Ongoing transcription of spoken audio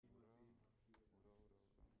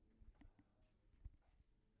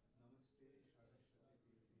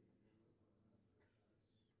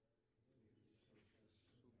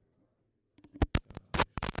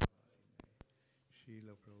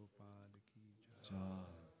Srila Prabhupada ki jai.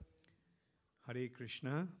 Hare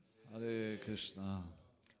Krishna. Hare Krishna.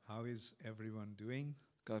 How is everyone doing?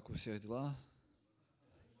 Как у всех дела?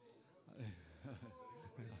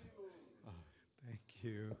 Thank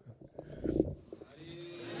you.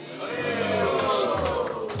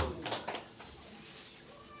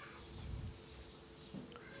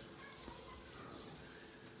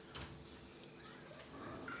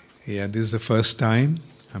 Yeah, this is the first time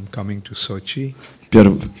I'm coming to Sochi.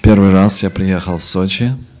 Первый раз я приехал в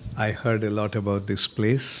Сочи. I heard a lot about this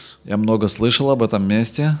place. Я много слышал об этом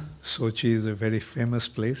месте. Sochi is a very famous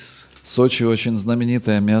place. Сочи очень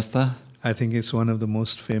знаменитое место. I think it's one of the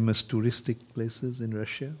most famous touristic places in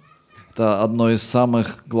Russia. Это одно из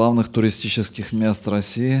самых главных туристических мест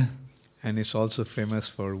России. And it's also famous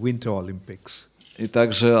for Winter Olympics. И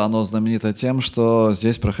также оно знаменито тем, что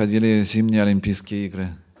здесь проходили зимние Олимпийские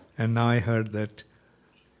игры. And now I heard that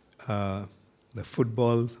the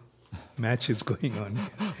football match is going on.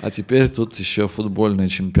 А теперь тут еще футбольный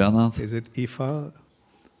чемпионат. Is it IFA?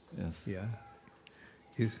 Yes. Yeah.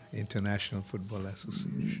 Is International Football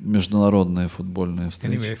Association. Международные футбольные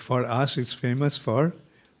встречи. Anyway, for us it's famous for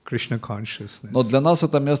Krishna consciousness. Но для нас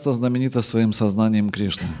это место знаменито своим сознанием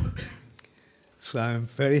Кришны. So I'm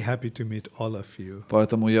very happy to meet all of you.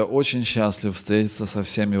 Поэтому я очень счастлив встретиться со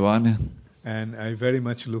всеми вами. And I very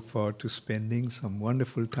much look forward to spending some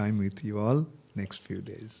wonderful time with you all next few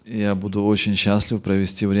days. Я буду очень счастлив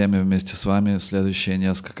провести время вместе с вами в следующие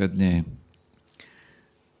несколько дней.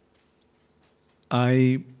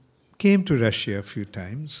 I came to Russia a few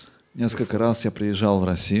times. Несколько раз я приезжал в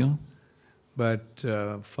Россию, But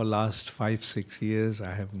for last 5-6 years,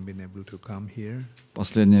 I haven't been able to come here.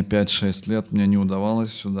 последние 5-6 лет мне не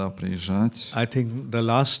удавалось сюда приезжать. I think the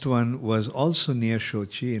last one was also near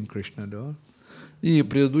Sochi in Krishnador. И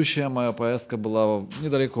предыдущая моя поездка была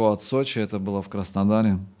недалеко от Сочи, это было в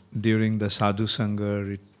Краснодаре. During the Sadhu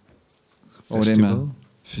Sangha Во время festival.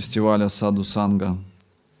 фестиваля Саду Санга.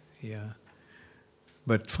 Yeah.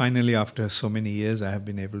 But finally, after so many years, I have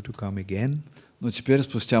been able to come again. Но теперь,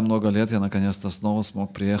 спустя много лет, я наконец-то снова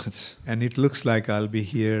смог приехать. And it looks like I'll be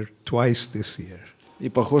here twice this year. И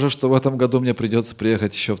похоже, что в этом году мне придется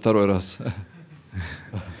приехать еще второй раз.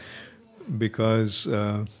 Because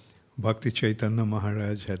Bhakti Chaitanya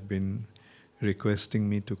Maharaj had been requesting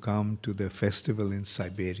me to come to the festival in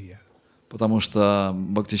Siberia. Потому что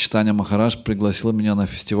Бхакти-чайтанья Махарадж пригласил меня на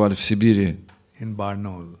фестиваль в Сибири, In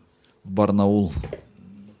Barnaul. в Барнаул.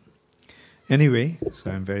 Anyway,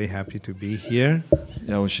 so I'm very happy to be here.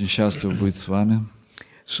 Я очень счастлив быть с вами.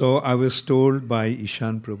 So I was told by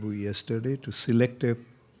Ishan Prabhu yesterday to select a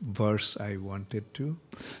verse I wanted to.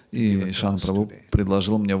 И Ишан Прабху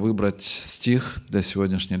предложил мне выбрать стих для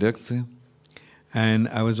сегодняшней лекции. And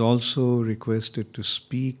I was also requested to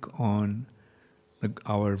speak on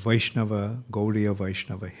our Vaishnava, Gaudiya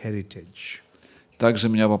Vaishnava heritage. Также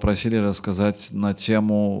меня попросили рассказать на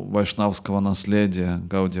тему вайшнавского наследия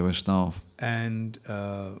Гаудия Вайшнавов. And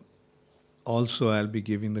also I'll be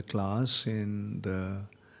giving the class in the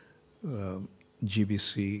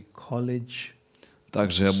GBC College,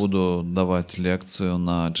 Также я буду давать лекцию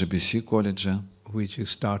на GBC колледже, which is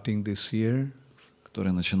starting this year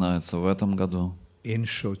который начинается в этом году. in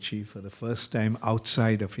Sochi for the first time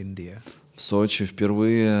outside of India. В Сочи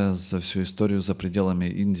впервые за всю историю за пределами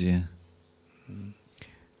Индии.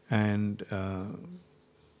 And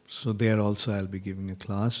so there also I'll be giving a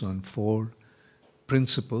class on 4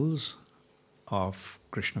 principles of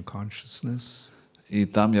Krishna consciousness. И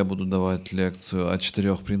там я буду давать лекцию о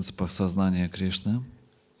 4 принципах сознания Кришны.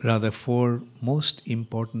 Rather 4 most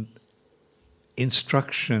important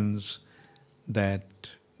instructions that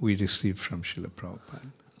we received from Srila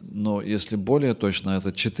Prabhupada. Но если более точно,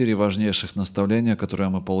 это 4 важнейших наставления, которые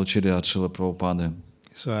мы получили от Шрилы Прабхупады.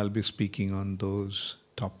 So I'll be speaking on those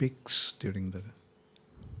topics during the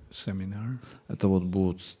seminar. Это вот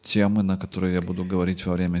будут темы, на которые я буду говорить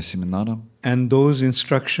во время семинара. And those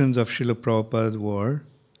instructions of Srila Prabhupada were,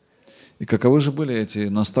 И каковы же были эти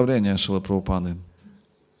наставления Шрилы Прабхупады?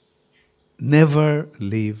 never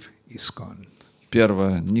leave ISKCON.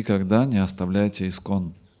 Первое. Никогда не оставляйте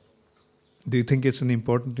ИСККОН. Do you think it's an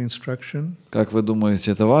important instruction? Как вы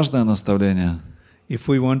думаете, это важное наставление? If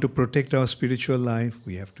we want to protect our spiritual life,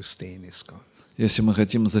 we have to stay in ISKCON. Если мы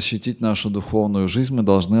хотим защитить нашу духовную жизнь, мы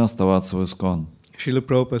должны оставаться в ИСККОН. Srila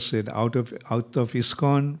Prabhupada said, out of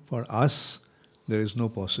ISKCON, for us, there is no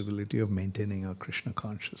possibility of maintaining our Krishna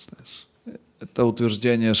consciousness. Это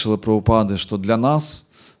утверждение Шрилы Прабхупады, что для нас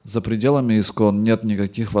за пределами ИСККОН нет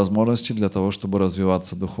никаких возможностей для того, чтобы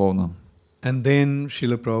развиваться духовно. And then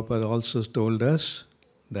Srila Prabhupada also told us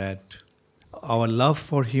that our love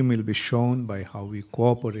for him will be shown by how we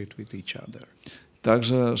cooperate with each other.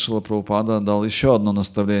 Также Шрила Прабхупада дал еще одно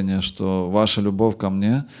наставление, что ваша любовь ко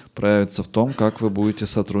мне проявится в том, как вы будете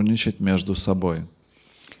сотрудничать между собой.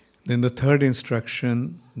 Then the third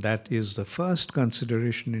instruction, that is the first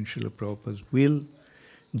consideration in Srila Prabhupada's will,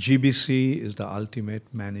 GBC is the ultimate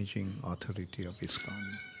managing authority of ISKCON.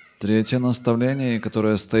 Третье наставление,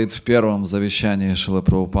 которое стоит в первом завещании Шрилы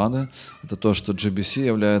Прабхупады, это то, что GBC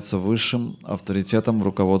является высшим авторитетом в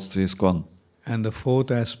руководстве ИСККОН. And the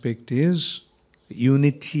fourth aspect is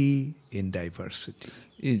unity in diversity.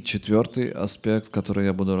 И четвертый аспект, который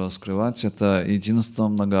я буду раскрывать, это единство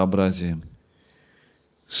в многообразии.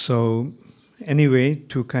 So, anyway,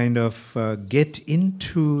 to kind of get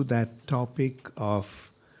into that topic of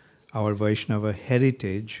our Vaishnava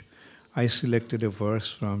heritage, I selected a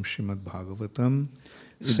verse from Srimad Bhagavatam,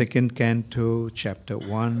 second canto, chapter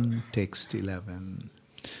 1, text 11.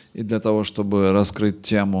 И для того, чтобы раскрыть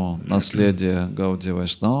тему наследия Гауди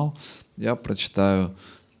Вайшнава, я прочитаю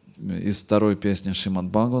из второй песни Шримад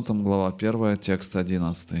Бхагаватам, глава 1, текст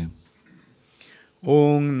 11.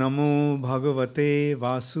 Om Namo Bhagavate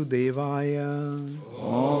Vasudevaya.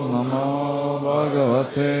 Om Namo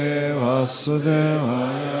Bhagavate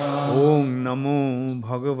Vasudevaya. Om Namo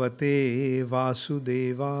Bhagavate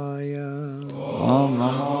Vasudevaya. Om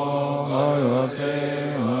Namo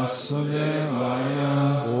Bhagavate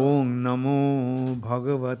Vasudevaya. Om Namo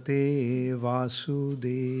Bhagavate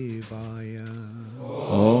Vasudevaya.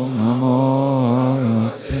 Om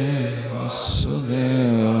Namo Bhagavate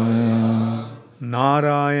Vasudevaya.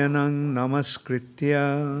 Narayanam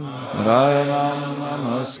Namaskritya. Narayanam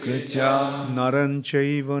Namaskritya. Naran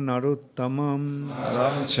Chaiva Narottamam.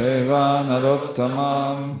 Naram Chaiva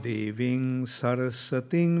Narottamam. Deving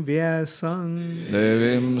Sarasating Vyasam.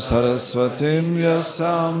 Devim Saraswatim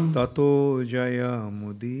Vyasam. Tato Jaya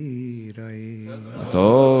Mudirai.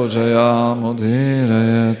 Ato Jaya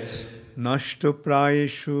Mudirayat.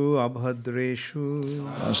 Nashtaprayeshu Abhadreshu.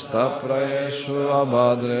 Ashtaprayeshu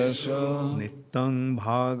Abhadreshu. Nityam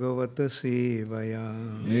Bhagavata Sevaya.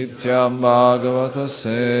 Nityam Bhagavata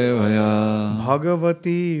Sevaya.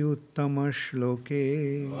 Bhagavati Uttama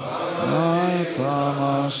Shloke.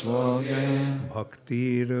 Uttama Shloke.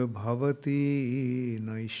 Bhaktir Bhavati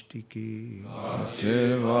Naishtiki.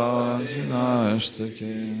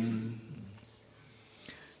 Bhaktirvajinashtaki.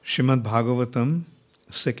 Srimad Bhagavatam,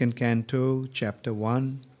 second canto, chapter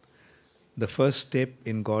 1, the first step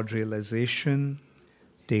in God realization,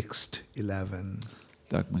 text 11.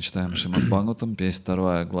 Так, мы читаем Шримад Бхагаватам, песнь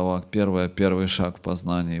 2, глава 1, первый шаг в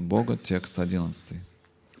познании Бога, текст 11.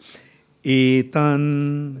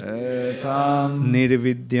 Etan Etan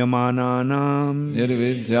nirvidyamananam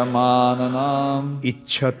nirvidyamananam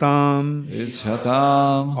ichchatam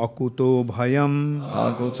ichhatam akuto bhayam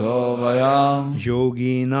akuto vayam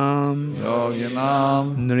yoginam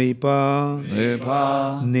yoginam nripa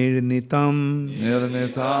nripa nirnitam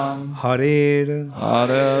nirnitam harer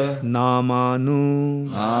hare namanu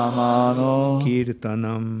namano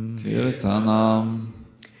kirtanam. kirtanam.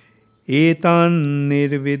 Etan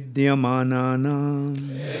nirvidyamananam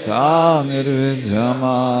Ta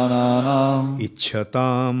nirvidyamananam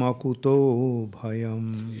ichchatam akuto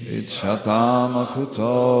bhayam ichhatam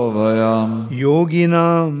akuto vayam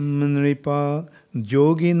yoginam nripa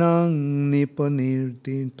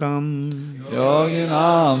nipanirtitam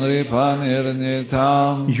yoginam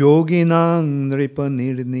nripanirnitam yoginam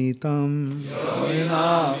nripanirnitam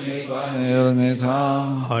yoginam nripanirnitam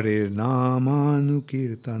harir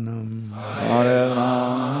namanukirtanam hare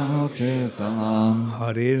nama kirtanam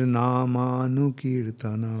harir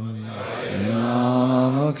namanukirtanam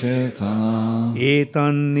nama kirtanam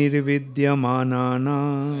etan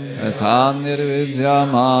nirvidyamananam etan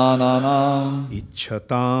nirvidyamananam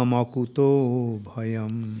ichchatam akuto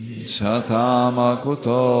bhayam ichhatam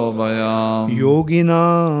akuto vayam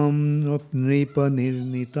yoginam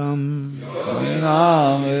nripanirnitam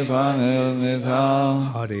yoginam nripanirnitam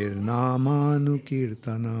harir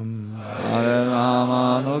namanukirtanam. hare nama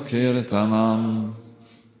kirtanam.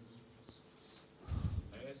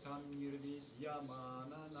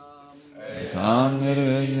 Etan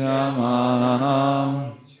nirvidyamananam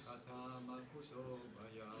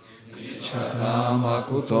ichhatam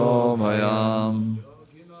akuto bhayam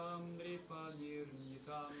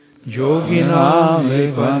Yoginam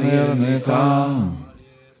nripanirnitam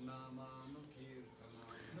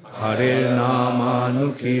harir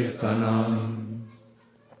namanukirtanam.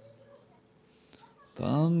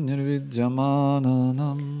 Tan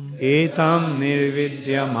nirvidyamananam etam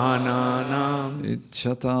nirvidyamananam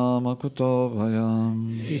ichchatam akuto bhayam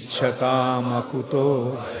ichchatam akuto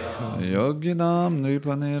yoginam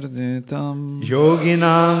nripanirnitam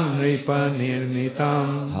yoginam nripanirnitam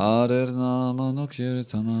harer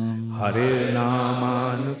namanukirtanam harir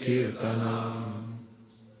namanukirtanam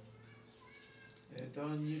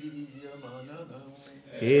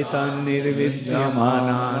etan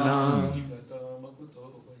nirvidyamananam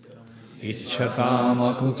ichchatam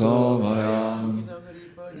akuto bhayam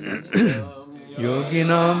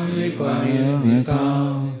yoginam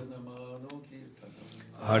nripanirnitam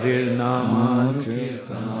harir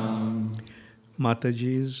namanukirtanam.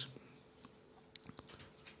 Mataji's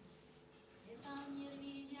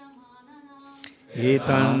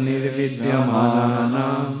etan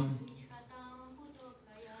nirvidyamananam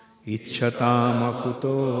ichchatam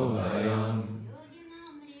akuto bhayam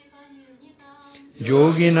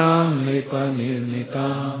yoginam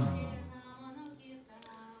nripanirnitam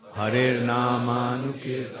harir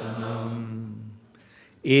namanukirtanam.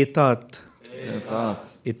 Etat,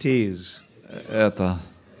 it is, это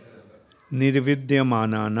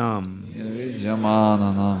nirvidyamananam,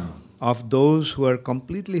 nirvidyamananam of those who are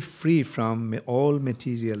completely free from all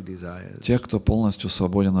material desires. те, кто полностью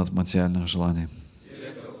свободен от материальных желаний.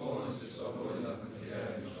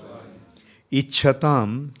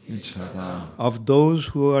 Ichchatam, Ichchatam of those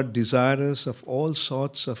who are desirous of all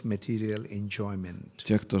sorts of material enjoyment.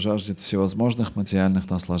 те, кто жаждет всевозможных материальных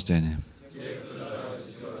наслаждений.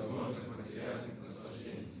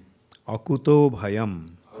 Akuto bhayam,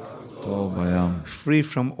 То бхаям free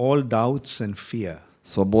from all doubts and fear.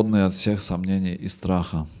 свободные от всех сомнений и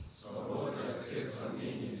страха.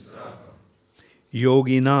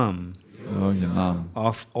 Yoginam, Йогинам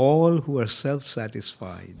of all who are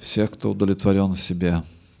self-satisfied. все, кто удовлетворен в себе.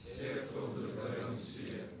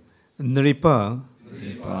 Nripa,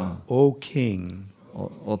 Нипа, O king,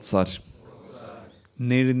 о царь,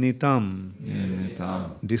 nirnitam,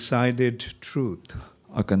 Нирнитам, decided truth.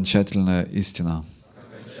 окончательная истина.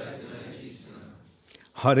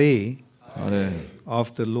 Hare, Харе,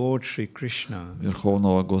 of the Lord Shri Krishna.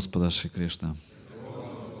 Верховного Господа Шри Кришна.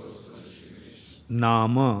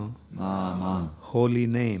 Nama, Нама, holy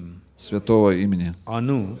name. святого имени.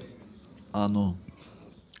 Anu, Ану,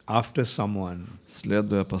 after someone.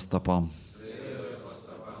 следуя по стопам.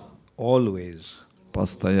 Always.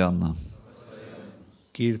 Постоянно.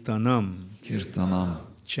 Kirtanam, Киртанам,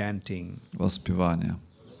 chanting. воспевание.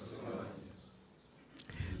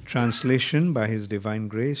 Translation by His Divine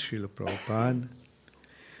Grace, Srila Prabhupada.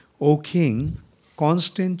 O King,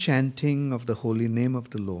 constant chanting of the holy name of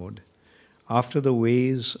the Lord, after the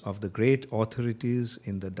ways of the great authorities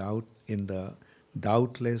in the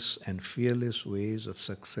doubtless and fearless ways of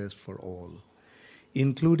success for all,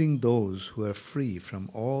 including those who are free from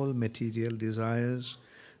all material desires,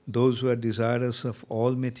 those who are desirous of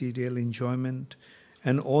all material enjoyment,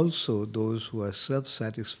 and also those who are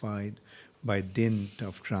self-satisfied by dint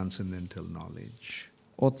of transcendental knowledge.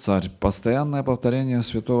 О царь, постоянное повторение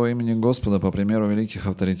святого имени Господа по примеру великих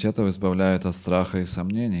авторитетов избавляет от страха и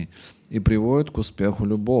сомнений и приводит к успеху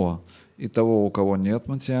любого, и того, у кого нет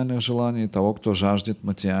материальных желаний, и того, кто жаждет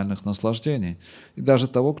материальных наслаждений, и даже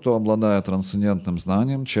того, кто, обладая трансцендентным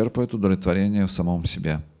знанием, черпает удовлетворение в самом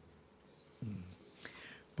себе.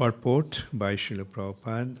 Purport by Srila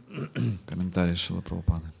Prabhupada. Комментарий Шрилы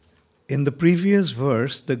Прабхупады. In the previous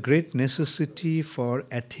verse, the great necessity for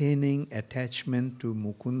attaining attachment to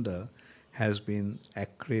Mukunda has been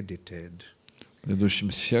accredited. В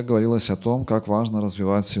предыдущем стихе говорилось о том, как важно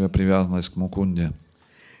развивать в себе привязанность к Мукунде.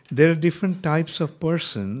 There are different types of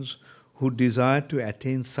persons who desire to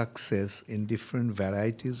attain success in different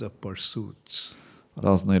varieties of pursuits.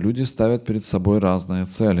 Разные люди ставят перед собой разные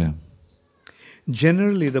цели.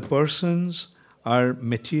 Generally, the persons are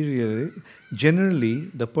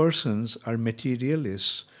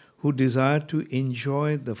materialists who desire to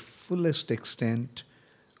enjoy the fullest extent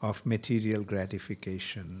of material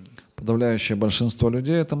gratification. Подавляющее большинство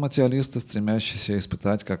людей — это материалисты, стремящиеся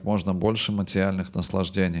испытать как можно больше материальных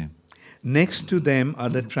наслаждений. Next to them are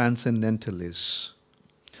the transcendentalists,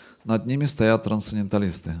 Над ними стоят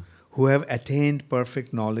трансценденталисты, who have attained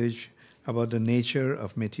perfect knowledge about the nature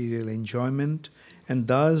of material enjoyment and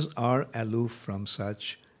thus are aloof from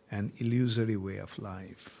such an illusory way of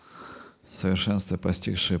life. в совершенстве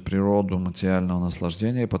постигшие природу материального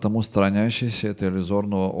наслаждения и потому сторонящиеся от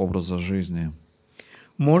иллюзорного образа жизни.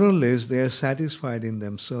 More or less, they are satisfied in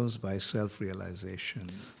themselves by self-realization.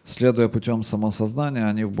 Следуя путем самосознания,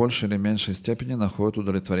 они в большей или меньшей степени находят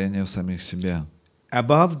удовлетворение в самих себе.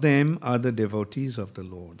 Above them are the devotees of the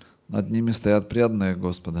Lord, Над ними стоят преданные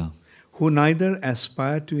Господа, who neither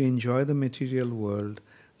aspire to enjoy the material world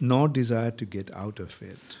nor desire to get out of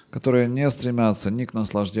it. которые не стремятся ни к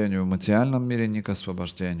наслаждению в материальном мире, ни к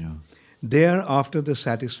освобождению. They are after the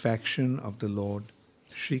satisfaction of the Lord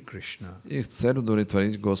Sri Krishna. Их цель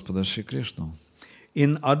удовлетворить Господа Шри Кришну.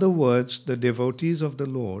 In other words, the devotees of the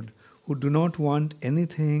Lord who do not want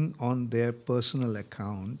anything on their personal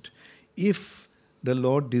account, if the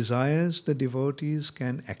Lord desires, the devotees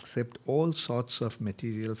can accept all sorts of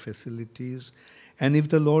material facilities, and if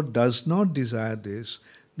the Lord does not desire this,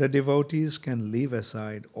 the devotees can leave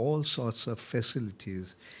aside all sorts of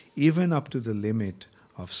facilities, even up to the limit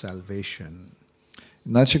of salvation.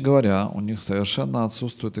 Иначе говоря, у них совершенно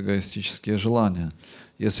отсутствуют эгоистические желания.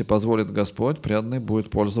 Если позволит Господь, преданный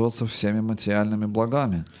будет пользоваться всеми материальными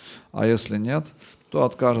благами, а если нет, то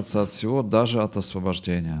откажется от всего, даже от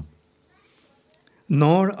освобождения.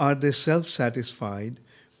 Nor are they self-satisfied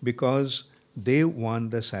because they want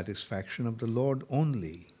the satisfaction of the Lord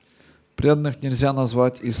only. Преданных нельзя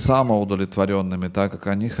назвать и самоудовлетворенными, так как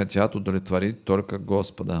они хотят удовлетворить только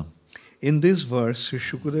Господа. In this verse, Sri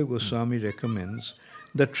Shukadeva Goswami recommends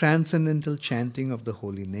the transcendental chanting of the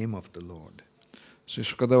holy name of the Lord. Шри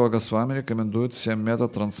Шукадева Госвами рекомендует всем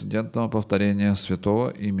метод трансцендентного повторения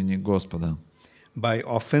святого имени Господа. By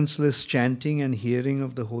offenseless chanting and hearing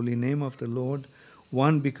of the holy name of the Lord,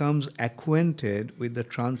 one becomes acquainted with the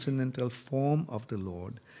transcendental form of the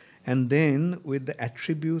Lord, and then with the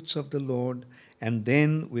attributes of the Lord, and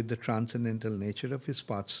then with the transcendental nature of his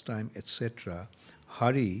pastime, etc.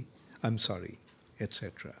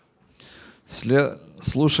 etc.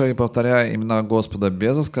 Слушая и повторяя имена Господа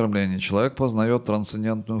без оскорблений, человек познает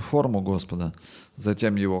трансцендентную форму Господа,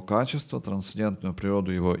 затем его качество, трансцендентную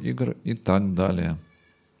природу его игр и так далее.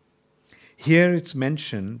 Here it's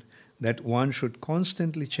mentioned that one should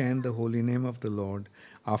constantly chant the holy name of the Lord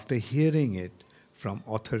after hearing it from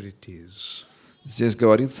authorities. Здесь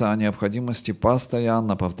говорится о необходимости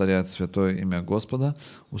постоянно повторять святое имя Господа,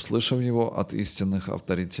 услышав его от истинных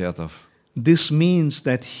авторитетов. This means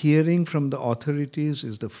that hearing from the authorities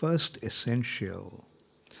is the first essential.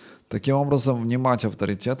 Таким образом, внимать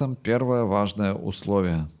авторитетам – первое важное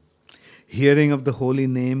условие. Hearing of the holy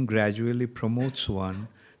name gradually promotes one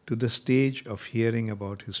to the stage of hearing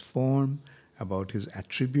about his form, about his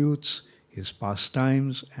attributes, his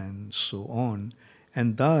pastimes, and so on,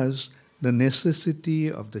 and thus the necessity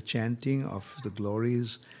of the chanting of the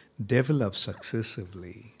glories develops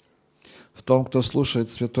successively. В том, кто слушает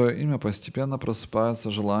святое имя, постепенно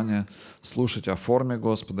просыпается желание слушать о форме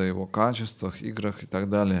Господа, его качествах, играх и так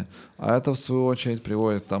далее. А это, в свою очередь,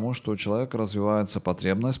 приводит к тому, что у человека развивается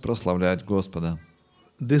потребность прославлять Господа.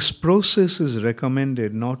 This process is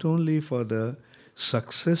recommended not only for the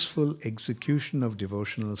successful execution of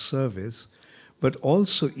devotional service, but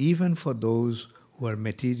also even for those who are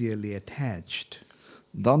materially attached.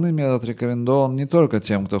 Данный метод рекомендован не только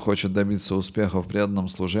тем, кто хочет добиться успеха в преданном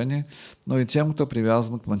служении, но и тем, кто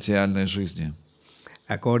привязан к материальной жизни.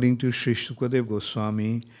 According to Sri Sukadeva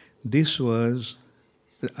Goswami, this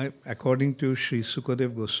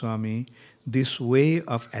way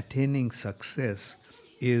of attaining success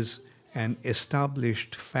is an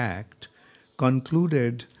established fact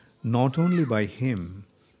concluded not only by him,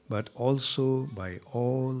 but also by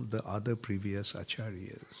all the other previous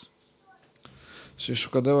acharyas. Шри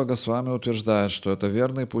Шукадева Госвами утверждает, что это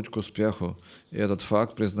верный путь к успеху, и этот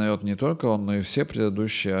факт признает не только он, но и все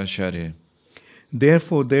предыдущие ачарьи.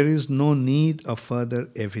 Therefore, there is no need of further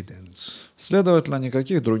evidence. Следовательно,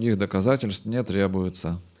 никаких других доказательств не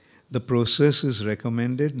требуется. The process is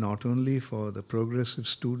recommended not only for the progressive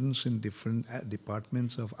students in different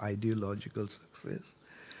departments of ideological success,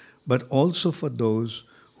 but also for those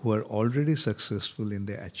who are already successful in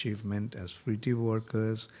their achievement as fruitive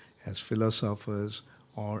workers, as philosophers,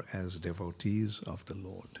 or as devotees of the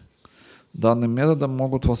Lord. Данным методом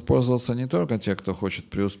могут воспользоваться не только те, кто хочет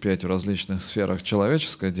преуспеть в различных сферах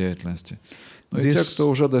человеческой деятельности, но и те, кто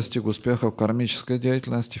уже достиг успеха в кармической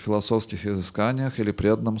деятельности, философских изысканиях или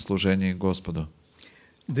преданном служении Господу.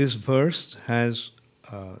 This verse has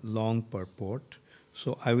a long purport,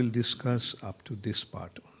 so I will discuss up to this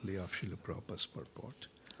part only of Srila Prabhupada's purport.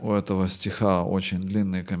 У этого стиха очень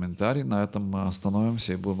длинный комментарий. На этом мы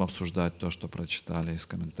остановимся и будем обсуждать то, что прочитали из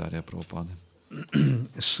комментария Прабхупады.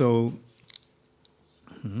 So,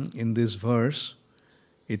 in this verse,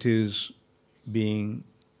 it is being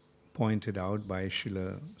pointed out by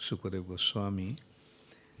Srila Sukadeva Goswami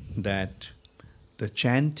that the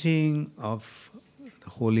chanting of the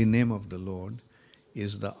holy name of the Lord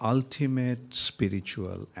is the ultimate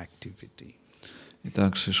spiritual activity.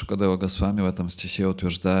 Итак, Шри Шукадева Госвами в этом стихе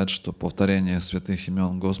утверждает, что повторение святых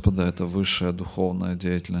имен Господа — это высшая духовная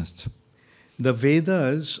деятельность. The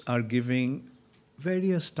Vedas are giving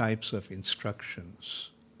various types of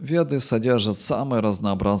instructions. Веды содержат самые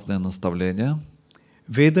разнообразные наставления.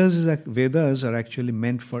 Vedas are actually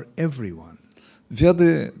meant for everyone.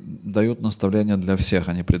 Веды дают наставления для всех,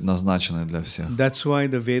 они предназначены для всех. That's why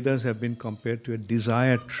the Vedas have been compared to a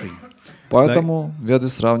desire tree. Поэтому Веды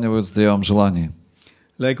сравнивают с древом желаний.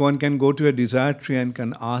 Like one can go to a desire tree and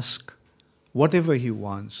can ask whatever he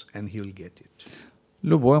wants and he'll get it.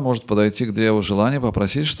 Любой может подойти к древу желаний,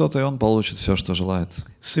 попросить что-то, и он получит все, что желает.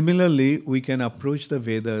 Similarly, we can approach the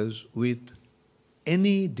Vedas with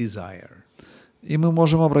any desire. И мы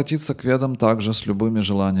можем обратиться к Ведам также с любыми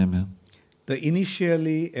желаниями.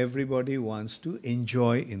 Initially, everybody wants to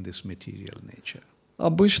enjoy in this material nature.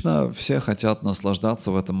 Обычно все хотят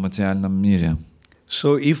наслаждаться в этом материальном мире.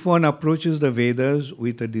 So if one approaches the Vedas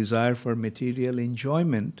with a desire for material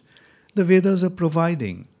enjoyment, the Vedas are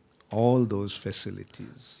providing all those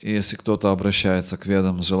facilities. И если кто-то обращается к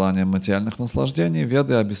Ведам с желанием материальных наслаждений,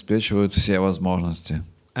 Веды обеспечивают все возможности.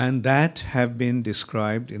 And that have been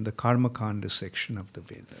described in the Karmakanda section of the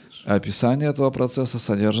Vedas. Описание этого процесса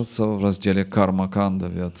содержится в разделе Карма-канда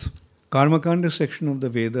Вед. Karmakanda section of the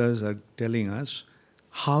Vedas are telling us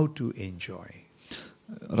how to enjoy.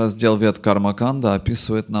 Раздел Вед Карма-канда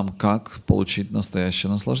описывает нам, как получить настоящее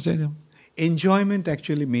наслаждение. Enjoyment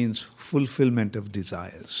actually means fulfillment of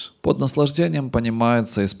desires. Под наслаждением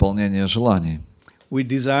понимается исполнение желаний. We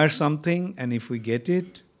desire something, and if we get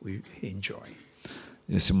it, we enjoy.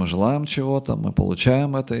 Если мы желаем чего-то, мы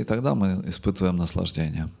получаем это, и тогда мы испытываем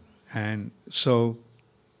наслаждение. And so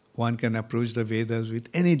one can approach the Vedas with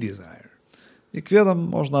any desire. И к Ведам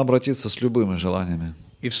можно обратиться с любыми желаниями.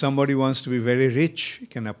 If somebody wants to be very rich, he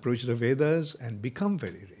can approach the Vedas and become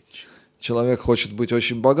very rich. Человек хочет быть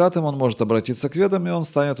очень богатым, он может обратиться к Ведам, и он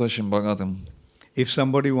станет очень богатым. If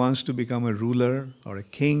somebody wants to become a ruler or a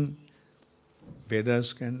king,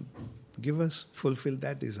 Vedas can fulfill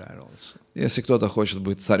that desire also. Если кто-то хочет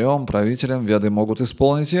быть царем, правителем, Веды могут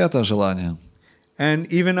исполнить и это желание. And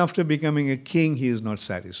even after becoming a king, he is not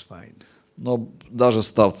satisfied. Но даже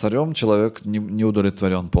став царем, человек не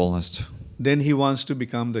удовлетворен полностью. Then he wants to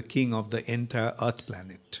become the king of the entire earth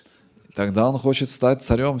planet. Тогда он хочет стать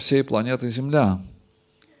царем всей планеты Земля.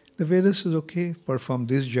 The Vedas says, okay, perform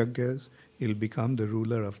these yajnas, he'll become the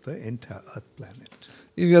ruler of the entire earth planet.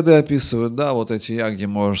 И Веды описывают, да, вот эти ягги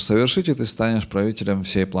можешь совершить, и ты станешь правителем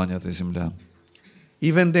всей планеты Земля.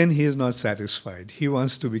 Even then he is not satisfied. He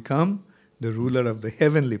wants to become the ruler of the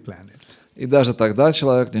heavenly planet. И даже тогда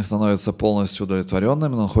человек не становится полностью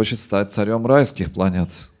удовлетворенным, но он хочет стать царем райских планет.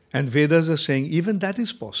 And Vedas are saying, even that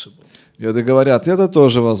is possible. Веды говорят, это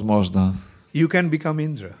тоже возможно. You can become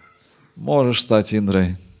Indra. Можешь стать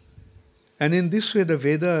Индрой. And in this way, the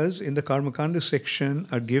Vedas in the Karmakanda section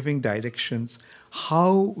are giving directions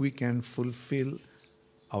how we can fulfill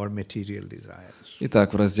our material desires.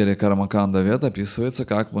 Итак, в разделе Карма-канда Вед описывается,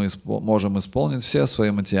 как мы можем исполнить все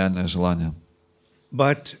свои материальные желания.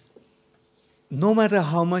 But no matter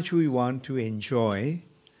how much we want to enjoy,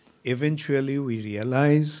 eventually we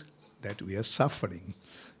realize that we are suffering.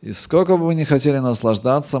 И сколько бы мы ни хотели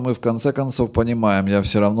наслаждаться, мы в конце концов понимаем, я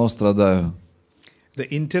все равно страдаю. The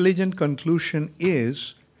intelligent conclusion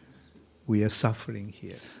is we are suffering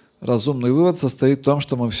here. Разумный вывод состоит в том,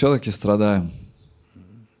 что мы все-таки страдаем.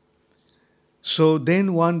 So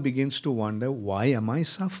then one begins to wonder, why am I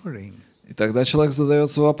suffering? И тогда человек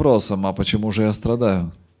задается вопросом, а почему же я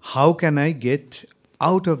страдаю? How can I get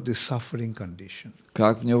out of this suffering condition?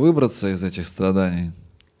 Как мне выбраться из этих страданий?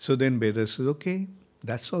 So then Vedas says, okay,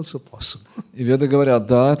 that's also possible. И Веды говорят,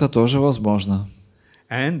 да, это тоже возможно.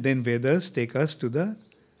 And then Vedas take us to the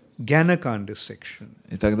Jnana-kanda section.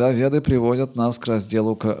 И тогда Веды приводят нас к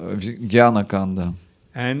разделу Гьяна-канда.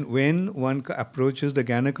 And when one approaches the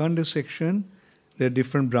Jnana-kanda section, the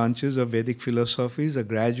different branches of Vedic philosophies are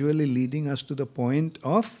gradually leading us to the point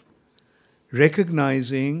of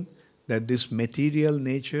recognizing that this material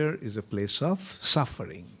nature is a place of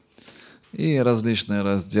suffering. И различные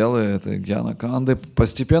разделы этой Гьяна-канды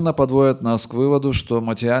постепенно подводят нас к выводу, что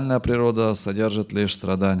материальная природа содержит лишь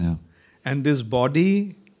страдания. And this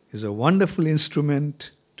body is a wonderful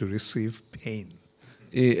instrument to receive pain.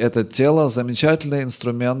 И это тело замечательный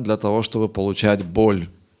инструмент для того, чтобы получать боль.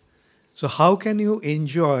 So how can you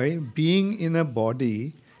enjoy being in a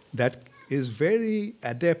body that is very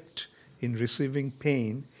adept in receiving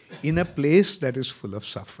pain in a place that is full of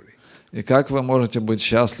suffering? И как вы можете быть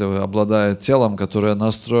счастливы, обладая телом, которое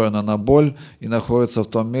настроено на боль и находится в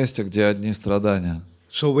том месте, где одни страдания?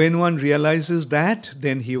 So when one realizes that,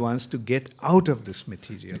 then he wants to get out of this И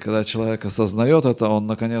material. когда человек осознает это, он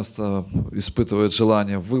наконец-то испытывает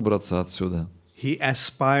желание выбраться отсюда. He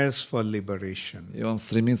aspires for liberation. И он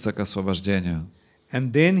стремится к освобождению.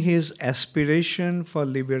 And then his aspiration for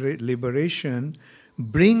liberation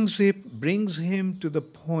brings him to the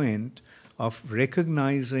point of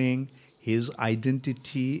recognizing his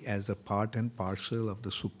identity as a part and parcel of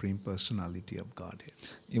the Supreme Personality of Godhead.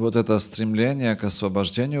 И вот это стремление к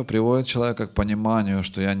освобождению приводит человека к пониманию,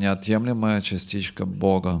 что я неотъемлемая частичка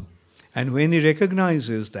Бога. And when he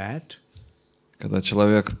recognizes that, Когда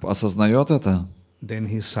человек осознает это, then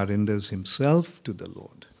he surrenders himself to the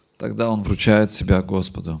Lord. тогда он вручает себя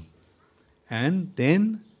Господу. And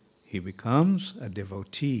then he becomes a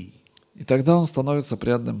devotee. И тогда он становится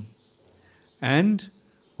преданным. And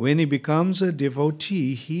when he becomes a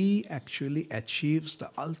devotee, he actually achieves the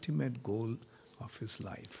ultimate goal of his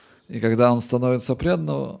life. И когда он становится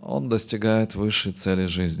преданным, он достигает высшей цели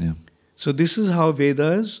жизни. So this is how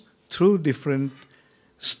Vedas, through different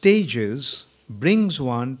stages, brings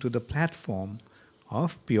one to the platform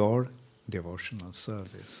of pure devotional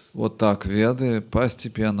service. Вот так Веды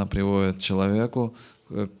постепенно приводят человеку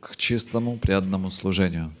к чистому преданному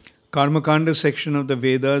служению. Karmakanda section of the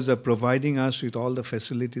Vedas are providing us with all the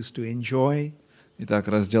facilities to enjoy. Итак,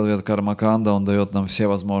 раздел Вед Кармаканда, он дает нам все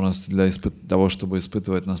возможности для того, чтобы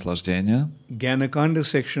испытывать наслаждение. Gyanakanda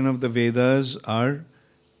section of the Vedas are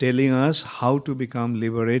telling us how to become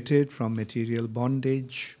liberated from material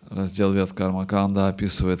bondage. Раздел Вед Кармаканда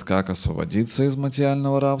описывает, как освободиться из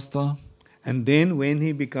материального рабства. And then when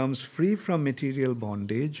he becomes free from material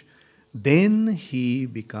bondage, then he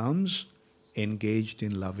becomes engaged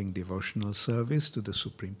in loving devotional service to the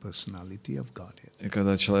Supreme Personality of Godhead. И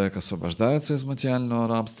когда человек освобождается из материального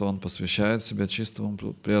рабства, он посвящает себя чистому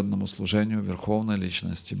преданному служению Верховной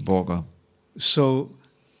Личности Бога. So,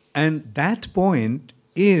 and that point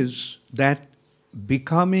is that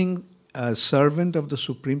becoming a servant of the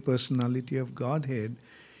Supreme Personality of Godhead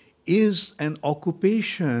is an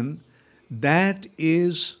occupation that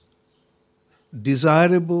is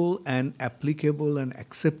desirable and applicable and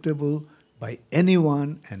acceptable by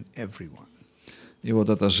anyone and everyone. И вот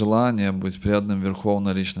это желание быть преданным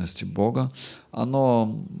Верховной Личности Бога, оно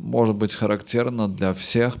может быть характерно для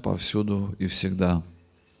всех, повсюду и всегда.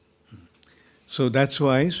 So that's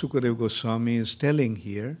why Sukadeva Goswami is telling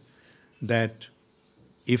here that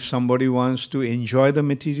if somebody wants to enjoy the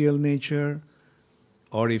material nature,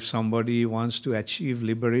 or if somebody wants to achieve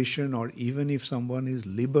liberation, or even if someone is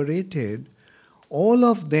liberated, all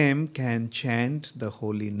of them can chant the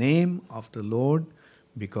holy name of the Lord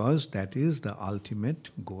because that is the ultimate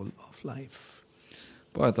goal of life.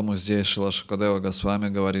 Поэтому здесь Шрила Шукадева Госвами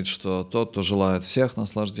говорит, что тот, кто желает всех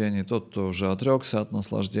наслаждений, тот, кто уже отрекся от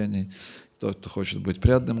наслаждений, тот, кто хочет быть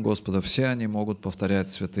преданным Господа, все они могут повторять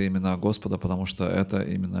святые имена Господа, потому что это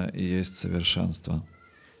именно и есть совершенство.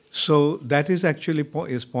 So that is actually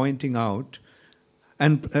is pointing out,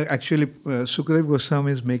 and actually Sukadeva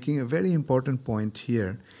Goswami is making a very important point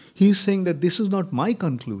here. He is saying that this is not my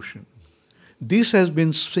conclusion. This has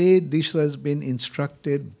been said, this has been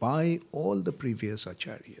instructed by all the previous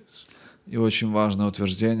acharyas. И очень важное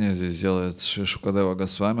утверждение здесь делает Шри Шукадева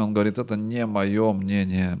Госвами. Он говорит, это не мое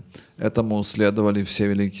мнение. Этому следовали все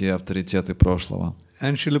великие авторитеты прошлого.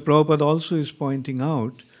 And Srila Prabhupada also is pointing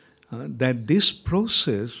out that this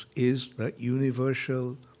process is the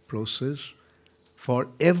universal process for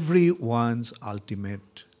everyone's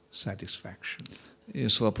ultimate satisfaction. И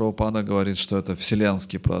Шрила Прабхупада говорит, что это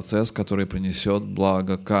вселенский процесс, который принесет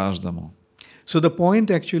благо каждому. So the point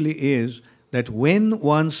actually is that when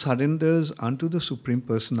one surrenders unto the Supreme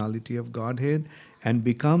Personality of Godhead and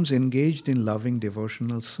becomes engaged in loving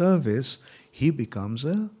devotional service, he becomes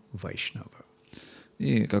a Vaishnava.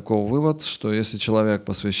 И каков вывод, что если человек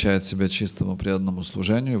посвящает себя чистому преданному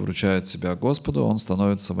служению и вручает себя Господу, он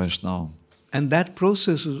становится вайшнавом. And that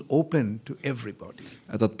process is open to everybody.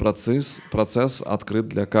 Этот процесс открыт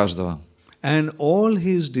для каждого. And all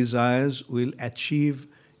his desires will achieve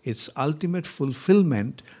its ultimate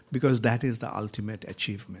fulfillment because that is the ultimate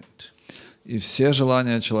achievement. И все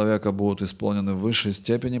желания человека будут исполнены в высшей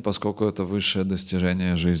степени, поскольку это высшее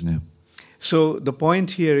достижение жизни. So the point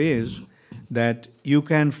here is that you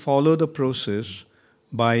can follow the process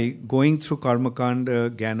by going through Karmakanda,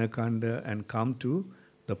 Jnanakanda and come to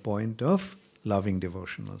the point of loving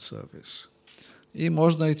devotional service. И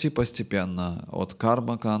можно идти постепенно от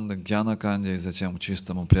карма-канды к джьяна-канде и затем к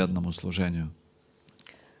чистому преданному служению.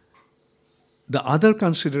 The other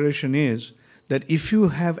consideration is that if you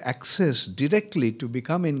have access directly to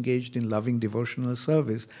become engaged in loving devotional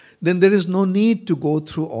service, then there is no need to go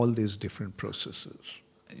through all these different processes.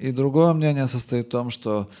 И другое мнение состоит в том,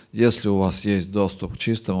 что если у вас есть доступ к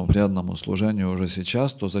чистому преданному служению уже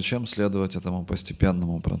сейчас, то зачем следовать этому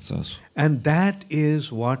постепенному процессу? And that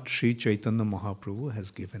is what Sri Chaitanya Mahaprabhu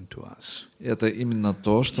has given to us. Это именно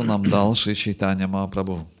то, что нам дал Шри Чайтанья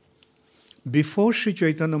Махапрабху. Before Sri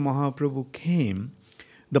Chaitanya Mahaprabhu came,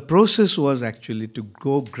 the process was actually to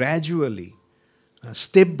go gradually,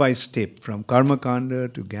 step by step, from Karma Kanda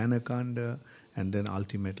to Jnana Kanda, and then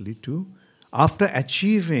ultimately to, after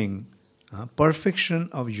achieving perfection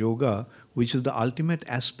of yoga, which is the ultimate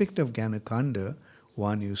aspect of Jnana Kanda,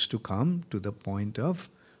 one used to come to the point of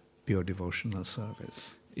pure devotional service.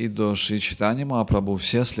 И до Шри Чайтаньи Махапрабху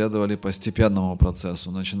все следовали постепенному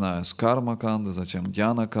процессу, начиная с карма-канды, затем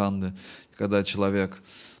гьяна-канды. Когда человек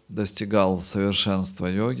достигал совершенства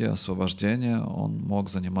йоги, освобождения, он мог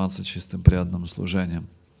заниматься чистым преданным служением.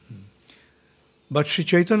 But Sri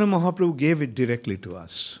Chaitanya Mahaprabhu gave it directly to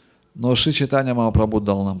us. Но Шри Чайтанья Махапрабху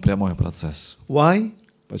дал нам прямой процесс. Why?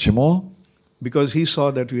 Почему? Because he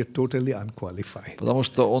saw that we are totally unqualified. Потому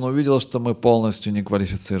что он увидел, что мы полностью не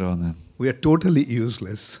квалифицированы. We are totally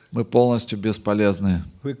useless. Мы полностью бесполезны.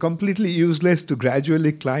 We are completely useless to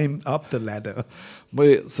gradually climb up the ladder.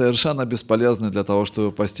 Мы совершенно бесполезны для того,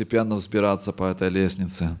 чтобы постепенно взбираться по этой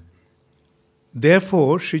лестнице.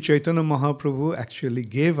 Therefore, Sri Chaitanya Mahaprabhu actually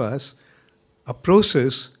gave us a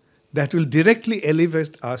process that will directly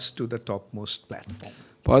elevate us to the topmost platform.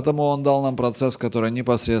 Поэтому он дал нам процесс, который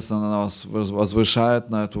непосредственно нас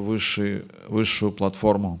возвышает на эту высшую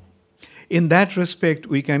платформу. In that respect,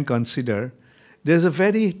 we can consider there's a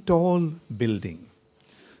very tall building.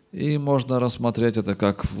 И можно рассмотреть это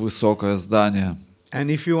как высокое здание. And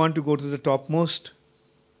if you want to go to the topmost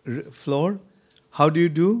floor, how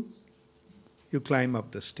do? You climb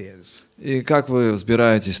up the stairs. И как вы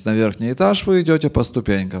взбираетесь на верхний этаж, вы идете по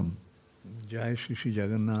ступенькам. Jai Shri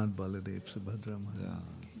Jagannath Baladev Subhadra Maharaj.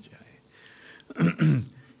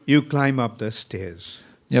 You climb up the stairs.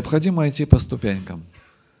 Необходимо идти по ступенькам.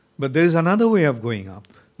 But there is another way of going up.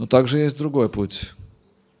 Но также есть другой путь.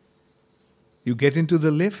 You get into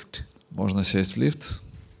the lift. Можно сесть в лифт.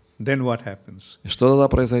 Then what happens? И что тогда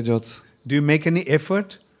произойдет? Do you make any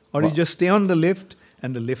effort, or you just stay on the lift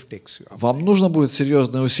and the lift takes you up? Вам нужно будет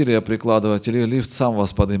серьезные усилия прикладывать, или лифт сам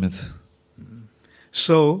вас поднимет?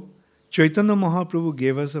 So, Chaitanya Mahaprabhu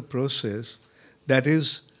gave us a process that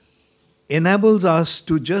enables us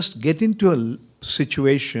to just get into a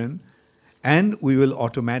situation and we will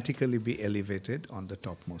automatically be elevated on the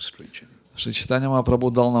topmost region. Шри Чайтанья Махапрабху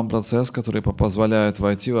дал нам процесс, который позволяет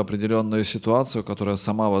войти в определенную ситуацию, которая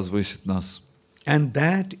сама возвысит нас. And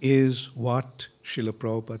that is what Srila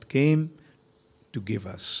Prabhupada came to give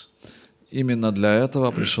us. Именно для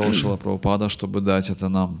этого пришел Шрила Прабхупада, чтобы дать это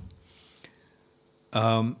нам.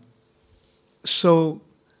 So,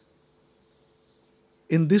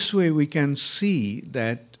 in this way we can see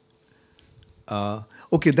that,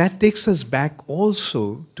 that takes us back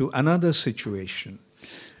also to another situation.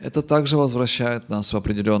 Это также возвращает нас в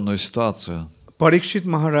определенную ситуацию. Parikshit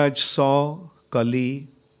Maharaj saw Kali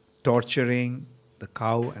torturing the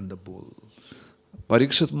cow and the bull.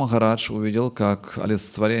 Парикшит Махарадж увидел, как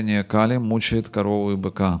олицетворение Кали мучает корову и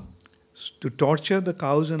быка. To torture the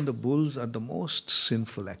cows and the bulls are the most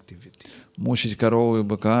sinful activity. Мучить корову и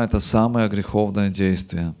быка – это самое греховное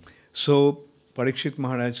действие. So Parikshit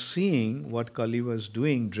Maharaj, seeing what Kali was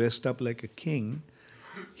doing, dressed up like a king,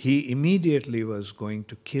 he immediately was going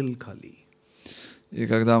to kill Kali. И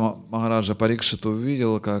когда Махараджа Парикшит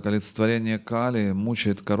увидел, как олицетворение Кали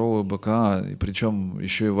мучает корову и быка, и причем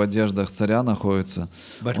еще и в одеждах царя находится,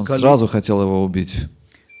 он сразу хотел его убить.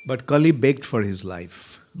 But Kali begged for his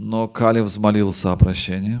life. Но Кали взмолился о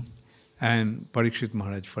прощении. And Parikshit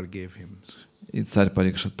Maharaj forgave him. И царь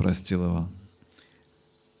Парикшит простил его.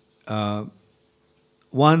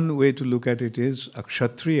 One way to look at it is a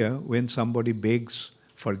kshatriya, when somebody begs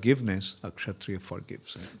forgiveness, a kshatriya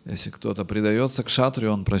forgives him. Если кто-то предается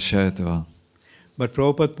кшатрию, он прощает его. But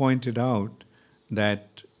Prabhupada pointed out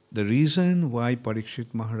that the reason why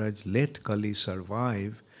Parikshit Maharaj let Kali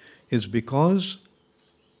survive is because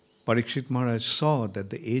Parikshit Maharaj saw that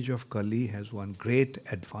the age of Kali has one great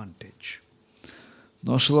advantage.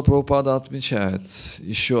 Но Шрила Прабхупада отмечает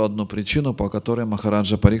еще одну причину, по которой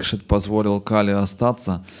Махараджа Парикшит позволил Кали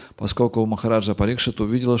остаться, поскольку Махараджа Парикшит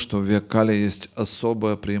увидел, что в век Кали есть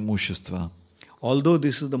особое преимущество. Although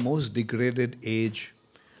this is the most degraded age,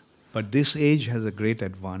 but this age has a great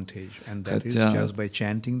advantage, and that is just by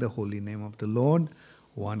chanting the holy name of the Lord,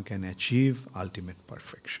 one can achieve ultimate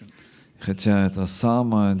perfection. Хотя это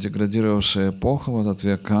самая деградировавшая эпоха, в этот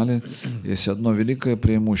век Кали, есть одно великое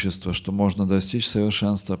преимущество, что можно достичь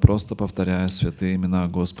совершенства, просто повторяя святые имена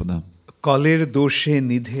Господа. Kalir doshe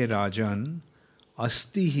nidhe rajan,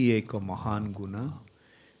 asti hi eka mahan guna,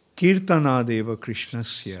 kirtanadeva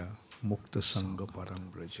krishnasya mukta sangha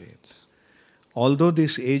param brajet. Although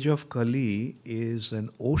this age of Kali is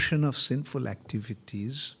an ocean of sinful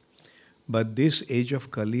activities, but this age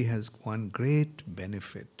of Kali has one great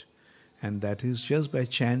benefit, and that is just by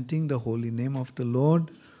chanting the holy name of the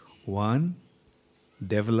Lord, one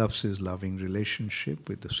develops his loving relationship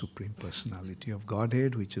with the Supreme Personality of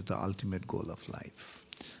Godhead, which is the ultimate goal of life.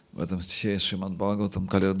 В этом стихе из Шримад Бхагаватам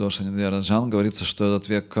Кали Доша Нидхи Раджан говорится, что этот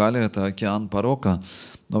век Кали — это океан порока,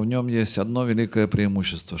 но в нем есть одно великое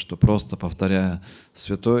преимущество, что просто повторяя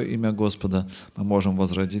святое имя Господа, мы можем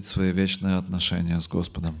возродить свои вечные отношения с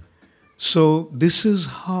Господом. So this is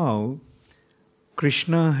how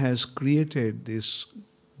Krishna has created this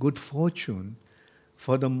good fortune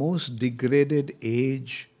for the most degraded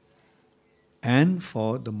age and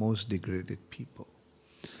for the most degraded people.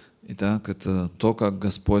 Итак, это то, как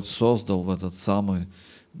Господь создал в этот самый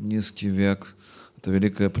низкий век, это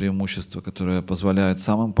великое преимущество, которое позволяет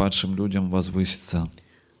самым падшим людям возвыситься.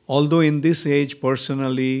 Although in this age,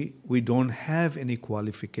 personally, we don't have any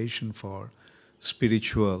qualification for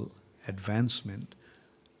spiritual advancement,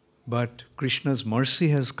 but Krishna's mercy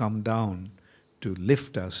has come down to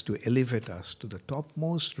lift us, to elevate us to the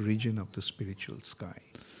topmost region of the spiritual sky.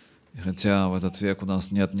 И хотя в этот век у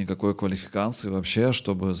нас нет никакой квалификации вообще,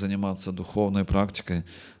 чтобы заниматься духовной практикой,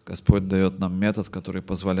 Господь дает нам метод, который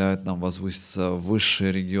позволяет нам возвыситься в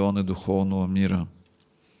высшие регионы духовного мира.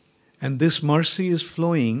 And this mercy is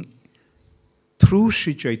flowing through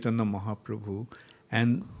Sri Chaitanya Mahaprabhu,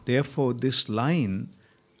 and therefore this line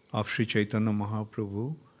of Sri Chaitanya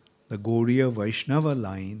Mahaprabhu, the Gaudiya Vaishnava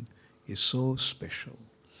line, is so special.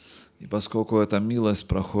 И поскольку эта милость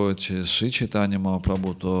проходит через Шри Чайтанья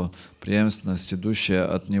Махапрабху, то преемственность, идущая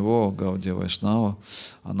от него, Гаудия Вайшнава,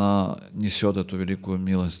 она несет эту великую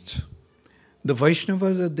милость. The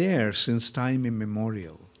Vaishnavas are there since time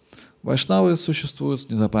immemorial. Вайшнавы существуют с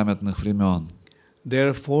незапамятных времен. There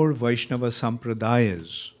are 4 Vaishnava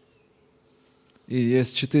Sampradayas. И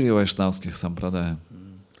есть 4 вайшнавских сампрадая.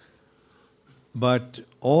 But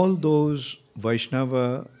all those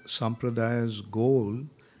Vaishnava Sampradayas' goal,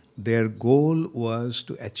 their goal was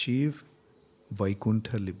to achieve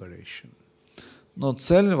Vaikuntha liberation. Но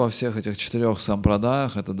цель во всех этих 4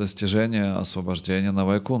 сампрадаях — это достижение освобождения на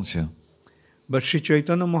Вайкунтхе. But Sri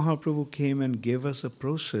Chaitanya Mahaprabhu came and gave us a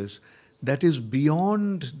process that is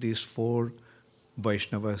beyond these 4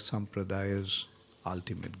 Vaishnava Sampradayas'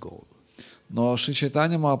 ultimate goal. Но Шри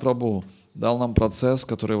Чайтанья Махапрабху дал нам процесс,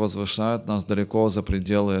 который возвышает нас далеко за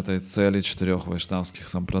пределы этой цели 4 вайшнавских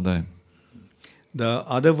сампрадай. The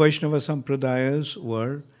other Vaishnava Sampradayas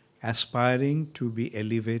were aspiring to be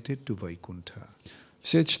elevated to Vaikuntha.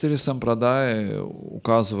 Все 4 сампрадаи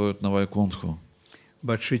указывают на Вайкунтху.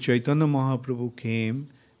 But Sri Chaitanya Mahaprabhu came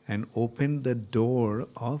and opened the door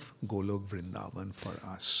of Golok Vrindavan for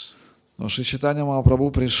us. Но Шри Чайтанья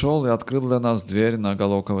Махапрабху пришел и открыл для нас дверь на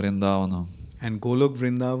Галока Вриндавана. And Golok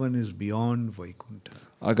Vrindavan is beyond Vaikuntha.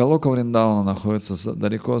 А Галока Вриндавана находится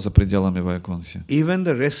далеко за пределами Вайкунтхи. Even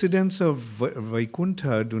the residents of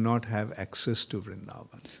Vaikuntha do not have access to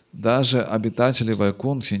Vrindavan. Даже обитатели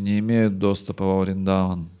Вайкунтхи не имеют доступа во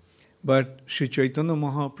Вриндаван. But Sri Chaitanya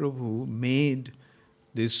Mahaprabhu made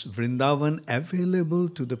this Vrindavan available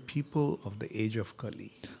to the people of the age of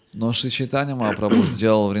Kali. Но Шри Чайтанья Махапрабху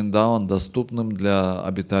сделал Вриндаван доступным для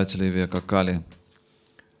обитателей века Кали.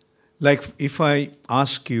 Like if I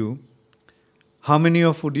ask you, how many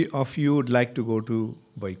of you would like to go to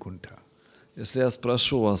Vaikuntha? Если я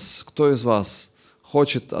спрошу вас, кто из вас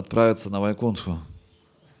хочет отправиться на Вайкунтху?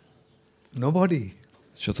 Nobody.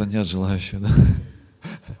 Что-то нет желающих, да?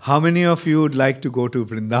 How many of you would like to go to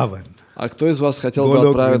Vrindavan? А кто из вас хотел бы Golok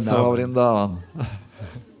отправиться во Vrindavan.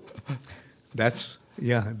 Вриндаван?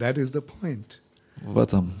 That is the point. В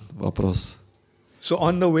этом вопрос. So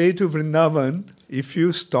on the way to Vrindavan, if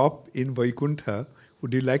you stop in Vaikuntha,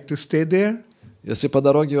 would you like to stay there? Если по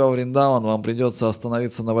дороге во Вриндаван вам придется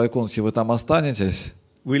остановиться на Вайкунтхе, вы там останетесь?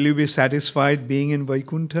 Will you be satisfied being in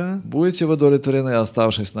Vaikuntha? Будете вы удовлетворены,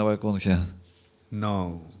 оставшись на Вайкунтхе?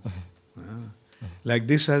 No. Like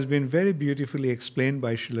this has been very beautifully explained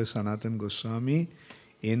by Srila Sanatana Goswami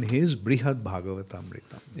in his Brihad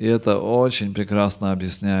Bhagavatamrita. И это очень прекрасно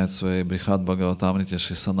объясняет в своей Брихад Бхагаватамрите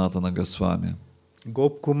Шри Санатана Госвами.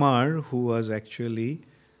 Gop Kumar, who was actually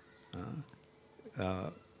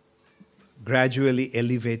gradually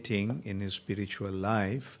elevating in his spiritual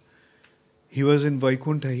life, he was in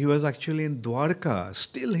Vaikuntha, he was actually in Dwarka,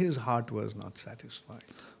 still his heart was not satisfied.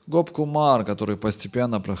 Гоп-кумар, который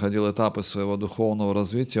постепенно проходил этапы своего духовного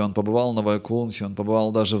развития, он побывал на Вайкунтхе, он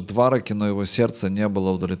побывал даже в Двараке, но его сердце не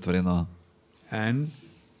было удовлетворено. And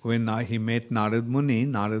when he met Narad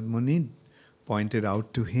Muni pointed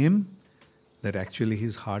out to him that actually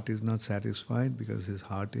his heart is not satisfied because his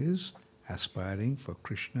heart is aspiring for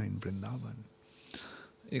Krishna in Vrindavan.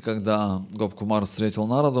 И когда Гоп-кумар встретил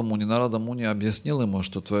Нарада Муни объяснил ему,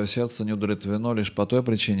 что твое сердце не удовлетворено лишь по той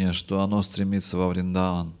причине, что оно стремится во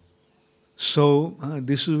Вриндаван. So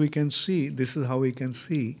this is how we can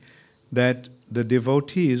see that the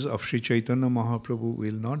devotees of Sri Chaitanya Mahaprabhu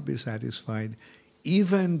will not be satisfied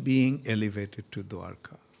even being elevated to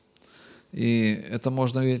Dwarka. И это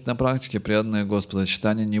можно видеть на практике. Преданные Господа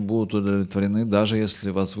читания не будут удовлетворены, даже если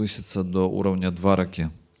возвысятся до уровня Двараки.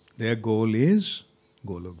 Their goal is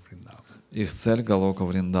Golok Vrindavan. Их цель — Галока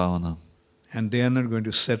Вриндавана. And they are not going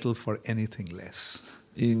to settle for anything less.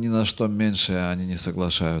 И ни на что меньшее они не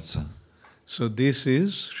соглашаются. So this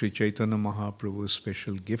is Sri Chaitanya Mahaprabhu's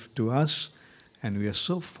special gift to us, and we are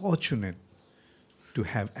so fortunate to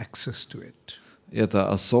have access to it. Это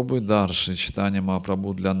особый дар Шри Чайтанья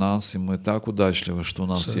Махапрабху для нас, и мы так удачливы, что у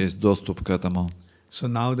нас есть доступ к этому. So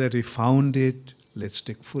now that we found it, let's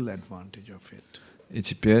take full advantage of it. И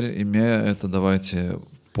теперь, имея это, давайте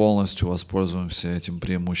полностью воспользуемся этим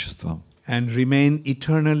преимуществом. And remain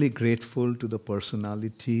eternally grateful to the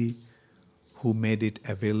personality who made it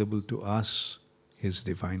available to us, His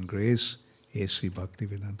Divine Grace, A.C.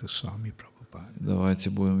 Bhaktivedanta Swami Prabhupada. Давайте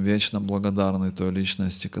будем вечно благодарны той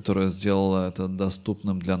личности, которая сделала это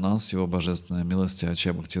доступным для нас, Его божественной милости,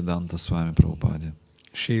 А.Ч. Бхактивиданта Свами Прабхупаде.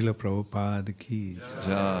 Srila Prabhupada ki.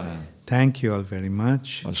 Jai. Thank you all very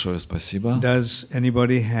much. Большое спасибо. Does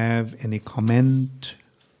anybody have any comment?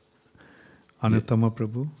 Anuttama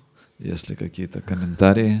Prabhu? Есть ли какие-то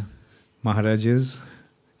комментарии? Maharajas,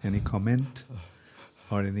 any comment?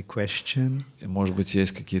 Or any question? И, может быть,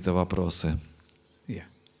 есть какие-то вопросы? Yeah.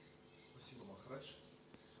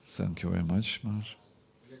 Thank you very much, Maharaj.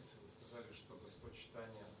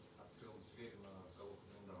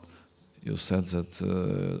 You said that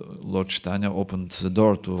Lord Chaitanya opened the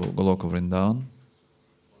door to Goloka Vrindavan.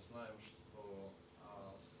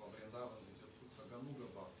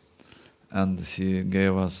 And he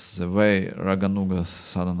gave us the way Raganuga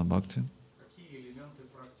Sadhana Bhakti.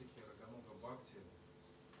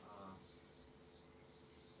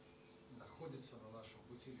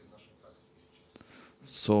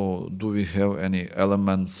 So, do we have any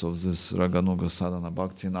elements of this Raganuga Sadhana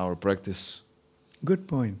Bhakti in our practice? Good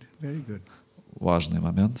point. Very good. Важный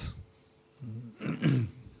момент.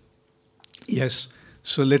 Yes.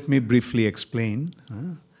 So let me briefly explain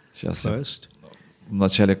Сейчас я first.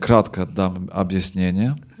 вначале кратко дам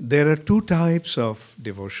объяснение. There are two types of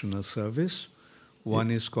devotional service.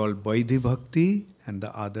 One is called Vaidhi Bhakti and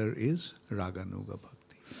the other is Raganuga Bhakti.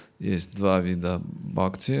 Есть два вида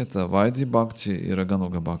бхакти. Это Вайди Бхакти и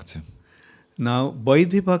Рагануга Бхакти. Now,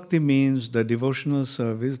 Vaidhi Bhakti means the devotional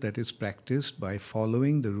service that is practiced by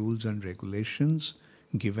following the rules and regulations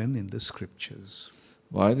given in the scriptures.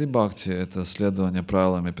 Вайди Бхакти — это следование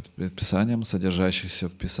правилам и предписаниям, содержащихся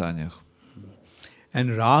в Писаниях.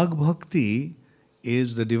 And Rag Bhakti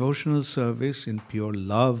is the devotional service in pure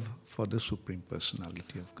love for the Supreme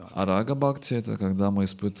Personality of God. А Рага Бхакти — это когда мы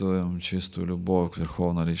испытываем чистую любовь к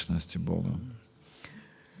Верховной Личности Бога.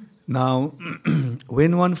 Now,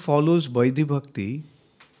 when one follows Vaidhi Bhakti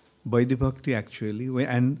actually,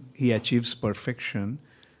 and he achieves perfection,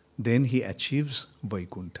 then he achieves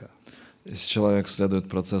Vaikuntha. Если человек следует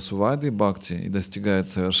процессу Вайди Бхакти и достигает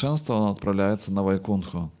совершенства, он отправляется на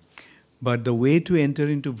Вайкунтху. But the way to enter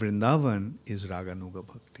into Vrindavan is Raganuga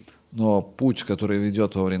Bhakti. Но путь, который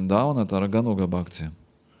ведет во Вриндаван, это Рагануга Бхакти.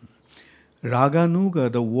 Raganuga,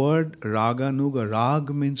 the word Raganuga, Rag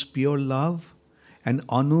means pure love and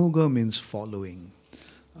Anuga means following.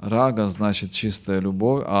 Рага значит чистая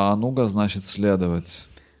любовь, а Ануга значит следовать.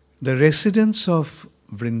 The residents of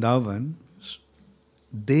Vrindavan,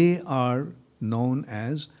 they are known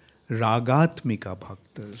as Ragatmika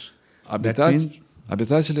Bhaktas.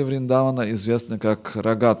 Обитатели Вриндавана известны как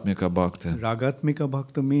Рагатмика Бхакти. Ragatmika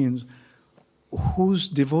Bhakta means whose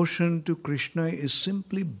devotion to Krishna is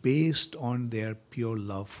simply based on their pure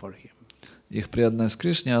love for him. Их преданность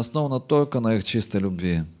Кришне основана только на их чистой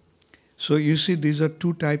любви. So you see, these are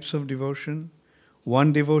two types of devotion.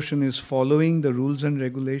 One devotion is following the rules and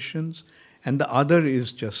regulations, and the other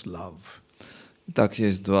is just love. Итак,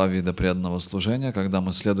 есть два вида преданного служения, когда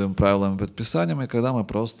мы следуем правилам и предписаниям, и когда мы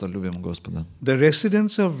просто любим Господа. The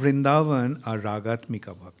residents of Vrindavan are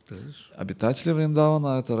Ragatmika Bhaktas. Обитатели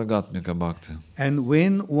Вриндавана — это Рагатмика Бхакти. And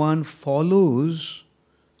when one follows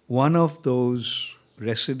one of those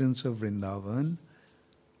residents of Vrindavan,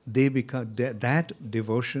 they become that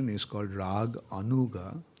devotion is called Rag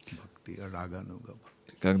Anuga Bhakti or Raga Anuga Bhakti.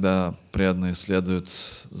 Когда преданные следуют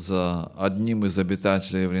за одним из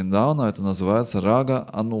обитателей Вриндавана, это называется рага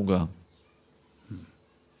ануга.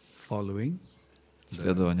 Following.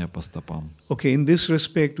 Следование по стопам. Okay, in this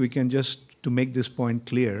respect, we can just, to make this point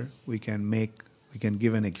clear, we can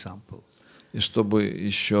give an example. И чтобы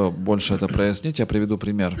еще больше это прояснить, я приведу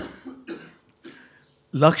пример.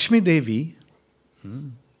 Lakshmi Devi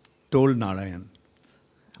told Narayan,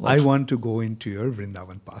 I want to go into your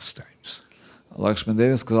Vrindavan pastimes. Лакшми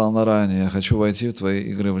Деви сказал Нараяне: я хочу войти в твои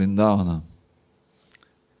игры Вриндавана.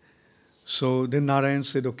 So then Narayan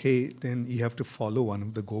said, okay, then you have to follow one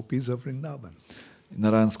of the gopis of Vrindavan. И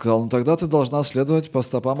Нараян сказал: ну тогда ты должна следовать по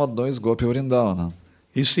стопам одной из гопи Вриндавана.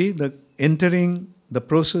 You see, the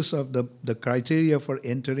process of the criteria for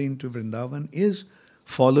entering to Vrindavan is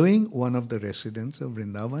following one of the residents of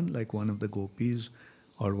Vrindavan, like one of the gopis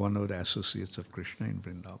or one of the associates of Krishna in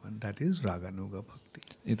Vrindavan. That is Raganuga Bhakti.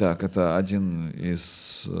 Итак, это один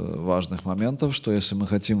из важных моментов, что если мы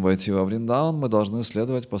хотим войти во Вриндаван, мы должны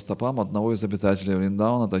следовать по стопам одного из обитателей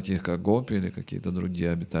Вриндавана, таких как гопи или какие-то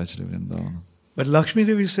другие обитатели Вриндавана. But Lakshmi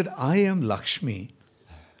Devi said, I am Lakshmi.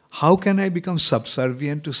 How can I become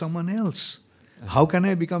subservient to someone else? How can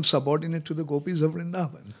I become subordinate to the gopis of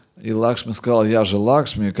Vrindavan? И Лакшми сказал: я же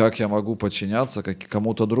Лакшми, как я могу подчиняться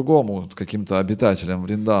кому-то другому, каким-то обитателям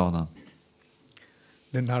Вриндавана?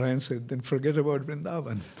 Then Narayan said, then forget about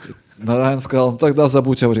Vrindavan. Нараян сказал: ну тогда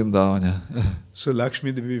забудь о Вриндаване. So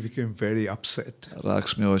Lakshmi Devi became very upset.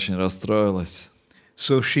 Лакшми очень расстроилась.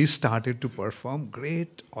 So she started to perform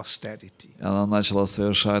great austerity. И она начала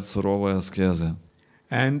совершать суровые аскезы.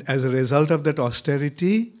 And as a result of that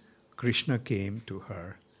austerity, Krishna came to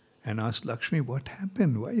her and asked, Lakshmi, what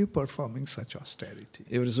happened? Why are you performing such austerity?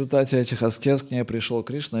 И в результате этих аскез к ней пришел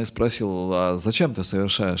Кришна и спросил: а зачем ты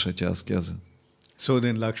совершаешь эти аскезы? So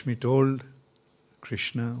then Lakshmi told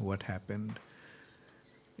Krishna what happened.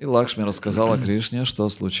 И Лакшми рассказала Кришне, что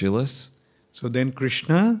случилось. So then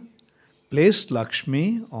Krishna placed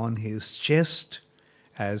Lakshmi on his chest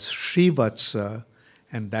as Srivatsa,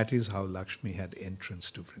 and that is how Lakshmi had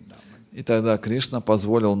entrance to Vrindavan. И тогда Кришна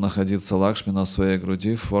позволил находиться Лакшми на своей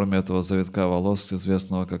груди в форме этого завитка волос,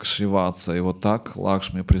 известного как Шриватса. И вот так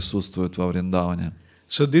Лакшми присутствует во Вриндаване.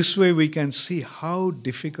 So this way we can see how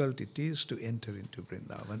difficult it is to enter into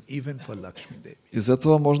Vrindavan, even for Lakshmi Devi. Из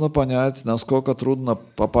этого можно понять, насколько трудно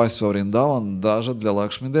попасть во Вриндаван даже для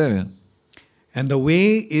Лакшми Деви. And the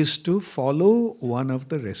way is to follow one of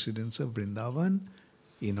the residents of Vrindavan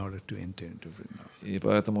in order to enter into Vrindavan. И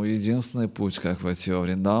поэтому единственный путь, как войти во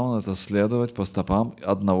Вриндаван, это следовать по стопам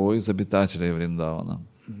одного из обитателей Вриндавана.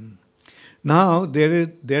 Now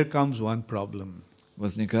there comes one problem.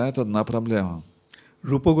 Возникает одна проблема.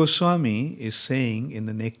 Rupa Goswami is saying in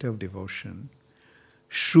the Nectar of Devotion,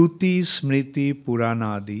 Shruti Smriti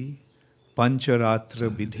Puranadi Pancharatra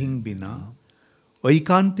Vidhing Bina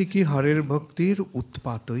Aikantiki Harer Bhaktir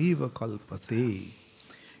Utpatoiva Kalpate.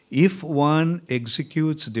 If one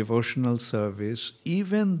executes devotional service,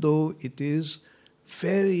 even though it is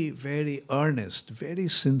very, very earnest, very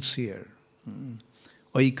sincere,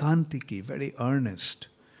 Aikantiki, very earnest,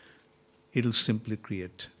 it will simply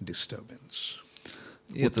create disturbance.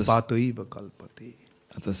 Это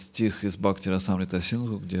стих из Бхакти Расамрита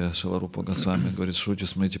Синдху, где Шиларупа Госвами говорит Шрути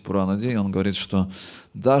Смрити Пуранади, и он говорит, что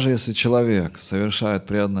даже если человек совершает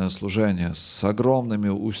преданное служение с огромными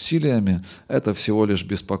усилиями, это всего лишь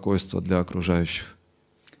беспокойство для окружающих.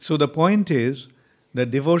 So the point is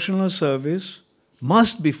that devotional service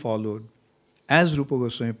must be followed, as Rupa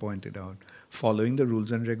Goswami pointed out, following the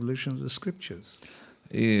rules and regulations of the scriptures.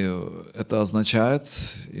 И это означает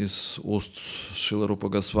из уст Шрилы Рупы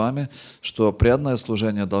Госвами, что преданное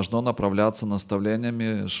служение должно направляться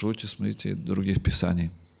наставлениями Шрути, Смрити и других писаний.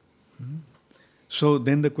 So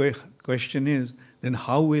then the question is, then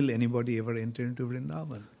how will anybody ever enter into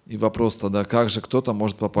Vrindavan? И вопрос тогда, как же кто-то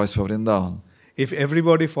может попасть во Вриндаван? If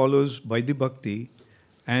everybody follows Vaidhi Bhakti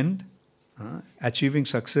and achieving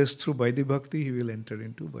success through Vaidhi Bhakti, he will enter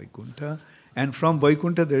into Vaikuntha. And from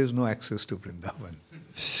Vaikuntha there is no access to Vrindavan.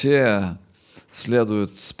 Все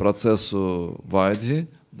следуют процессу Вайдхи,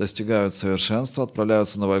 достигают совершенства,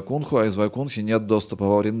 отправляются на Вайкунху, а из Вайкунхи нет доступа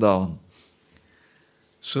во Вриндаван.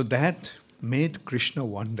 So that made Krishna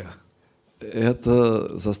wonder.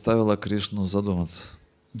 Это заставило Кришну задуматься.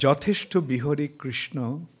 Jotheshto bihori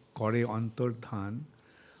Krishna kore antardhan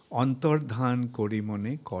kori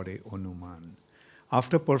mone kore onuman.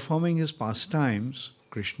 After performing his pastimes,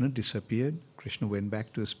 Krishna disappeared. Krishna went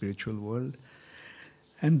back to the spiritual world.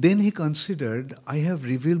 And then he considered, I have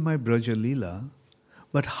revealed my Braja Leela,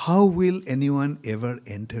 but how will anyone ever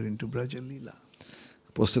enter into Braja Leela?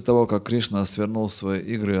 После того, как Кришна свернул свои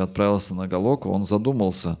игры и отправился на Галоку, он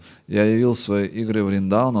задумался: я явил свои игры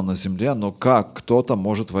Вриндауна на земле, но как кто-то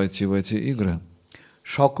может войти в эти игры?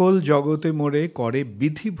 সকল জগতে মোরে করে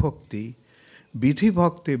বিধি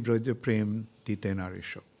ভক্তে ব্রজ প্রেম দিতে নারী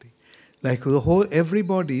শক্তি. Like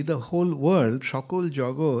everybody, the whole world, সকল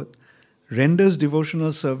জগৎ renders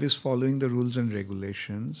devotional service following the rules and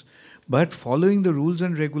regulations, but following the rules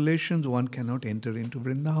and regulations, one cannot enter into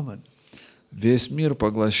Vrindavan. Весь мир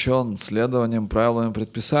поглощен следованием правилам и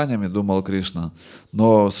предписаниями, думал Кришна,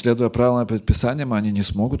 но, следуя правилам и предписаниям, они не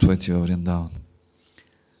смогут войти во Вриндаван.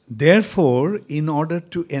 Therefore, in order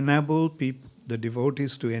to enable the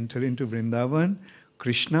devotees to enter into Vrindavan,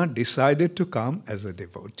 Krishna decided to come as a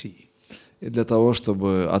devotee. И для того,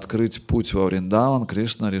 чтобы открыть путь во Вриндаван,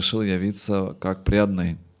 Кришна решил явиться как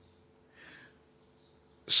преданный.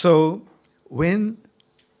 So, when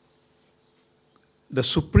the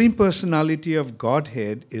Supreme Personality of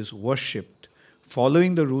Godhead is worshipped,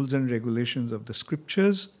 following the rules and regulations of the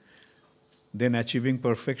scriptures, then achieving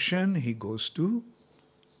perfection, he goes to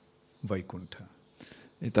Vaikuntha.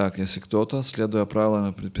 Итак, если кто-то, следуя правилам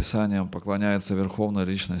и предписаниям, поклоняется Верховной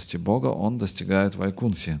Личности Бога, он достигает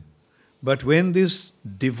Вайкунтхи. But when this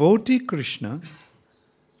devotee Krishna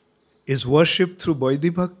is worshipped through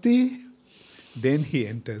Vaidhi Bhakti, then he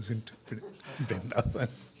enters into Vrindavan.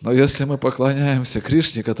 Но если мы поклоняемся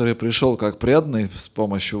Кришне, который пришел как преданный с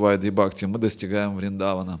помощью Вайдхи Бхакти, мы достигаем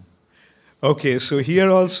Вриндавана. Okay, so here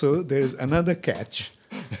also there is another catch.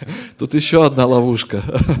 Тут еще одна ловушка.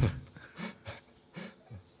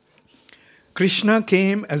 Krishna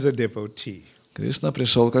came as a devotee. Кришна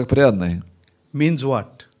пришел как преданный. Means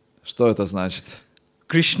what? Что это значит?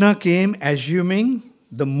 Krishna came assuming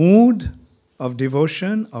the mood of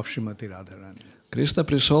devotion of Srimati Radharani. Кришна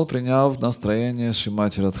пришел, приняв настроение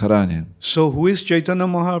Шримати Радхарани. So who is Chaitanya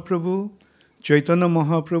Mahaprabhu? Chaitanya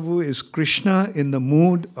Mahaprabhu is Krishna in the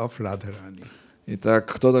mood of Radharani.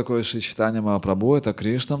 Итак, кто такой Шри Чайтанья Махапрабху? Это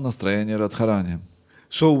Кришна в настроении Радхарани.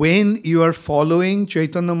 So when you are following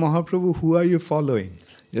Chaitanya Mahaprabhu, who are you following?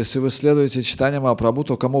 Если вы следуете Чайтанья Махапрабху,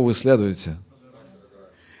 то кому вы следуете?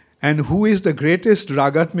 And who is the greatest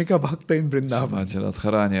Ragatmika Bhakta in Vrindavan? Шримати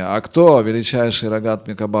Радхарани. А кто величайший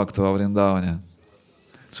Рагатмика Бхакта во Вриндаване?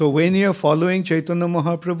 So when you are following Chaitanya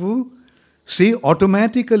Mahaprabhu, see,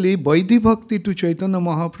 automatically Vaidhi Bhakti to Chaitanya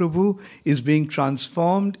Mahaprabhu is being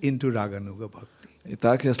transformed into Raganuga Bhakti.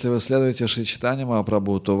 Итак, если вы следуете Шри Чайтанья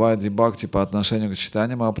Махапрабху, то Вайдхи Бхакти по отношению к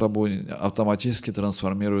Чайтанье Махапрабху автоматически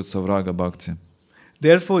трансформируется в Рага Бхакти.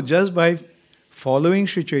 Therefore, just by following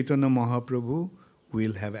Shri Chaitanya Mahaprabhu, we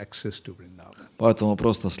will have access to Vrindavan. Поэтому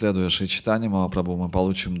просто следуя Шри Чайтанье Махапрабху, мы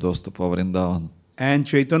получим доступ во Вриндаван. And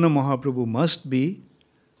Chaitanya Mahaprabhu must be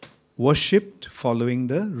worshipped following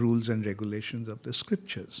the rules and regulations of the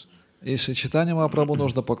scriptures. И Шри Чайтанье Махапрабху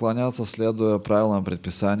нужно поклоняться, следуя правилам и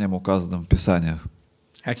предписаниям, указанным в Писаниях.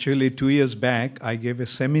 Actually, 2 years back, I gave a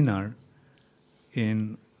seminar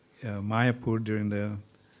in Mayapur during the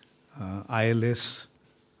ILS,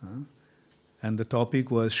 and the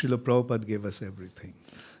topic was Srila Prabhupada gave us everything.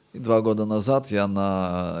 И 2 года назад я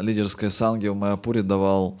на лидерской санге в Майяпуре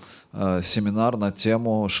давал семинар на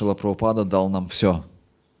тему «Шрила Прабхупада дал нам все».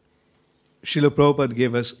 Srila Prabhupada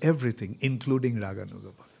gave us everything, including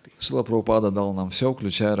Raganuga Bhakti. Шрила Прабхупада дал нам все,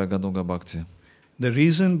 включая Рагануга Бхакти. The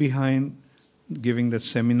reason behind giving that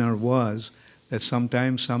seminar was that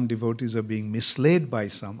sometimes some devotees are being misled by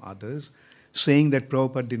some others, saying that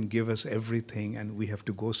Prabhupada didn't give us everything and we have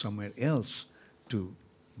to go somewhere else to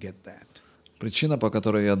get that. Причина, по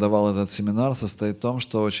которой я давал этот семинар, состоит в том,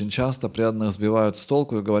 что очень часто преданных сбивают с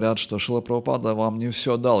толку и говорят, что Шрила Прабхупада вам не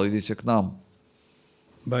все дал, идите к нам.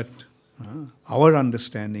 But our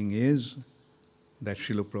understanding is that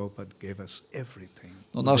Srila Prabhupada gave us everything.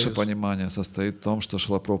 Но наше понимание состоит в том, что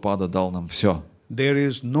Шрила Прабхупада дал нам все. There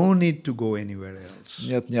is no need to go anywhere else.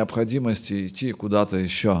 Нет необходимости идти куда-то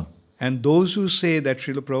еще. And those who say that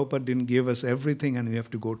Srila Prabhupada didn't give us everything and we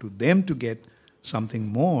have to go to them to get something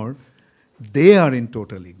more, they are in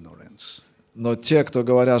total ignorance. Но те, кто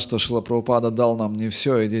говорят, что Шрила Прабхупада дал нам не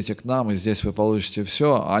все, идите к нам, и здесь вы получите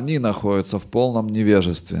все, они находятся в полном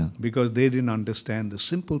невежестве. Because they didn't understand the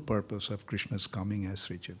simple purpose of Krishna's coming as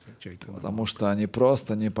Sri Chaitanya. Потому что они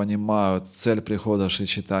просто не понимают цель прихода Шри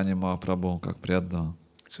Чайтаньи Махапрабху как преданного.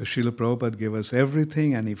 So Srila Prabhupada gave us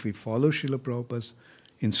everything, and if we follow Srila Prabhupada's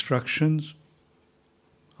instructions,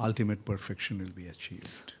 ultimate perfection will be achieved.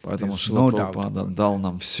 Поэтому Шрила Прабхупада дал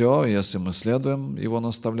нам все, если мы следуем его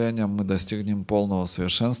наставлениям, мы достигнем полного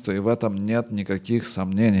совершенства, и в этом нет никаких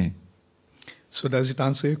сомнений. So does it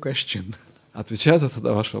answer your question? Отвечает это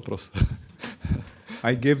на ваш вопрос?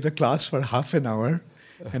 I gave the class for half an hour,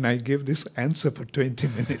 and I gave this answer for 20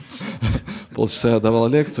 minutes. Полчаса я давал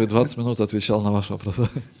лекцию и 20 минут отвечал на ваши вопросы.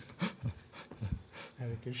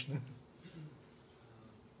 Hare Krishna.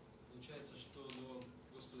 Получается, что до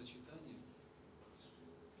Господа Чайтаньи,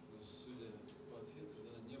 судя по ответу,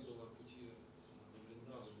 не было пути во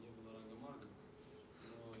Вриндаван, не было Рага-марга.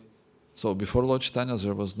 So before Lord Chaitanya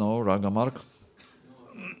there was no Raga Marg.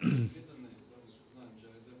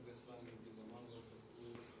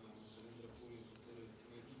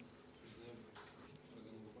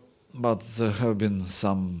 But there have been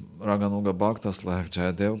some Raganuga Bhaktas like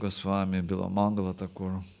Jayadev Goswami, Bilamangala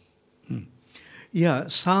Thakur. Yeah,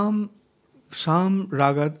 some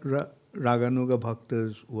Raganuga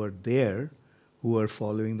Bhaktas were there who were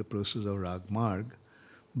following the process of Ragmarg,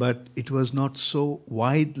 but it was not so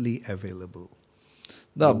widely available.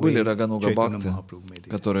 Да, были Рагануга Бхакти,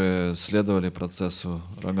 которые следовали процессу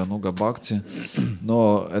Рагануга Бхакти,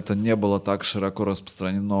 но это не было так широко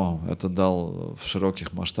распространено. Это дал в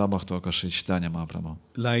широких масштабах только Шри Чайтанья Махапрабху.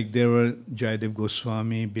 Like there were Jayadev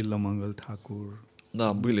Goswami, Bilamangal Thakur.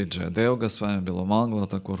 Да, были Джайадев Госвами, Биламангала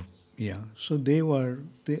Тхакур. Yeah, so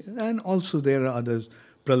and also there are others,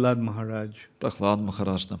 Prahlad Maharaj. Прахлад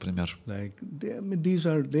Махарадж, например. Like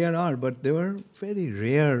there are, but they were very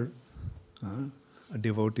rare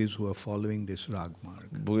devotees who are following this Ragmarg.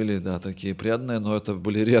 Были, да, такие преданные, но это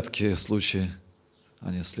были редкие случаи.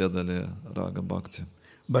 Они следовали Рага Бхакти.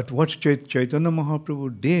 But what Chaitanya Mahaprabhu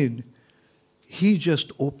did, he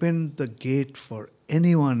just opened the gate for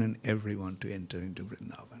anyone and everyone to enter into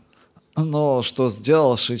Vrindavan. Но что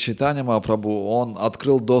сделал Шри Чайтанья Махапрабху? Он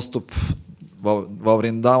открыл доступ во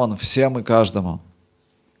Вриндаван всем и каждому.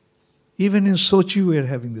 Even in Sochi we are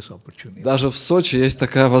having this opportunity. Даже в Сочи есть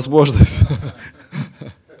такая возможность.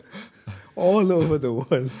 All over the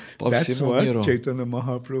world. По That's всему what миру. Chaitanya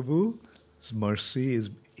Mahaprabhu's mercy is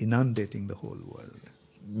inundating the whole world.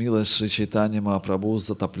 Милость Шри Чайтаньи Махапрабху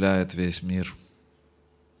затопляет весь мир.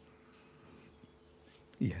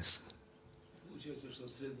 Yes. Получается, что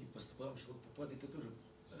следование по стопам Шилапрапады это тоже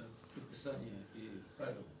предписание и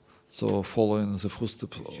правило. So following the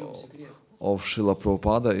footsteps В чем секрет? of Srila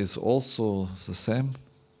Prabhupada is also the same.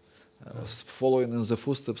 Following in the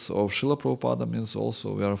footsteps of Srila Prabhupada means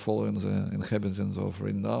also we are following the inhabitants of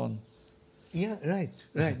Vrindavan. Yeah,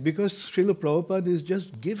 right. Because Srila Prabhupada is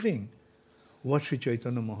just giving what Sri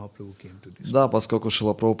Chaitanya Mahaprabhu came to discuss. Да, поскольку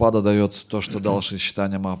Шрила Прабхупада дает то, что дал Шри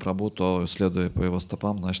Чайтанья Махапрабху, то, следуя по его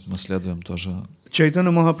стопам, значит, мы следуем тоже.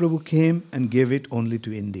 Chaitanya Mahaprabhu came and gave it only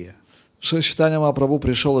to India. Шри Чайтанья Махапрабху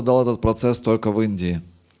пришел и дал этот процесс только в Индии.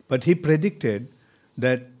 But he predicted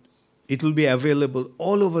that it will be available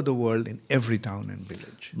all over the world in every town and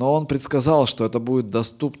village. Но он предсказал, что это будет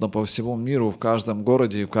доступно по всему миру, в каждом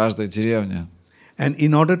городе и в каждой деревне. And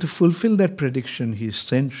in order to fulfill that prediction, he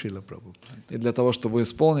sent Srila Prabhupada. И для того, чтобы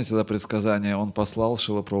исполнить это предсказание, он послал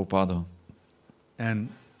Шрилу Прабхупаду. And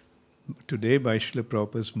today, by Srila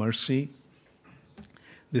Prabhupada's mercy,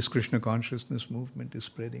 this Krishna consciousness movement is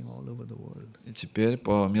spreading all over the world. И теперь,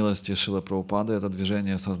 по милости Шрилы Прабхупады, это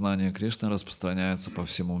движение сознания Кришны распространяется по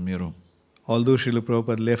всему миру. Although Srila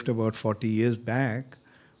Prabhupada left about 40 years back,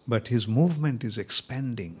 but his movement is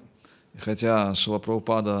expanding. И хотя Шрила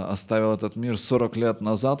Прабхупада оставил этот мир 40 лет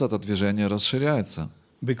назад, это движение расширяется.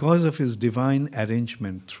 Because of his divine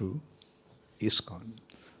arrangement through ISKCON.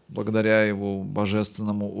 Благодаря его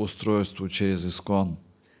божественному устройству через ИСККОН.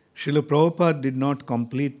 Srila Prabhupada did not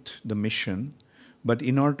complete the mission, but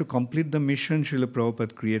in order to complete the mission, Srila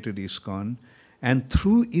Prabhupada created ISKCON, and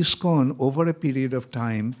through ISKCON, over a period of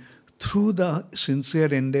time, through the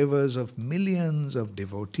sincere endeavors of millions of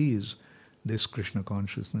devotees, this Krishna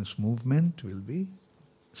consciousness movement will be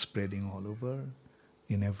spreading all over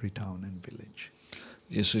in every town and village.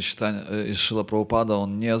 И Шрила Прабхупада,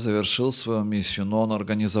 он не завершил свою миссию, но он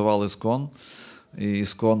организовал ИСККОН, и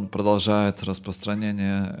ИСККОН продолжает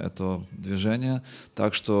распространение этого движения,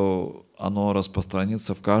 так что оно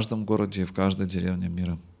распространится в каждом городе и в каждой деревне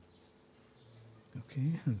мира.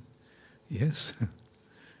 Okay. Yes.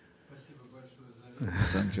 Спасибо большое за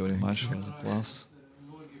Thank you very much for the class.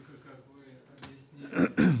 логику, как вы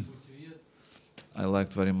объяснили путь вед. I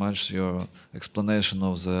liked very much your explanation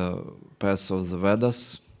of the paths of the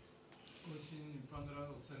Vedas. Очень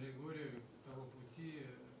понравилась аллегория того пути,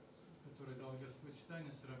 который дал Господь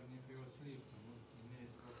Чайтанья, сравнив его с лифтом. Вот у меня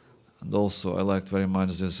есть вопрос. And also I liked very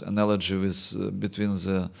much this analogy with between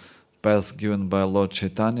the path given by Lord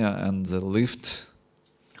Chaitanya and the lift.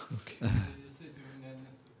 Okay. В связи с этим у меня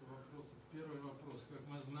несколько вопросов. Первый вопрос. Как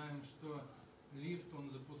мы знаем, что лифт,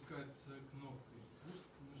 он запускается кнопкой. Пуск,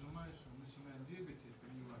 нажимаешь, он начинает двигаться и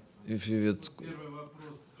подниматься. If you would, Первый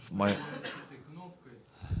вопрос. my- Что делать с этой кнопкой?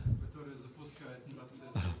 который запускает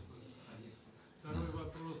процесс. Второй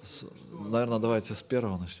вопрос. Что Наверное, давайте с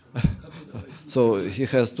первого начнем. So he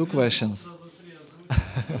has two questions.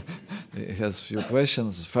 He has few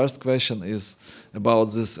questions. First question is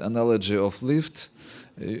about this analogy of lift.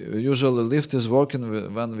 Usually lift is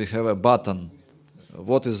working when we have a button.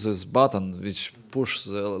 What is this button which pushes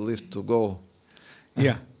the lift to go?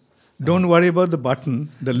 Yeah. Don't worry about the button.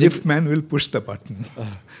 The lift man will push the button.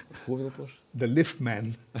 Who will push? The lift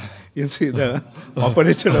man. You see, the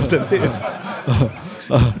operator of the lift.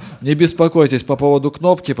 Не беспокойтесь по поводу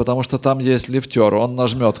кнопки, потому что там есть лифтер, он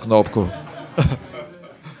нажмет кнопку.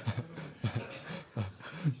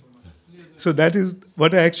 So that is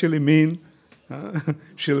what I actually mean.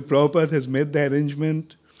 Srila Prabhupada has made the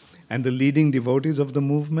arrangement, and the leading devotees of the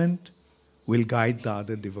movement will guide the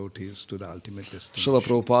other devotees to the ultimate destination. Шрила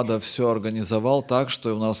Прабхупада все организовал так,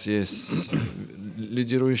 что у нас есть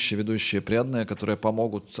лидирующие, ведущие преданные, которые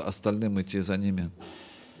помогут остальным идти за ними.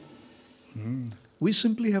 We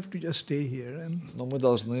simply have to just stay here and Но мы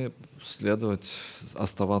должны следовать,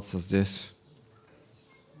 оставаться здесь.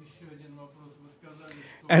 еще один вопрос. Вы сказали,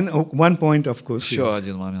 что and one point, of course, Еще is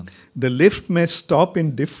один момент. the lift may stop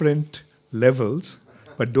in different levels,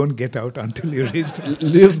 but don't get out until you reach the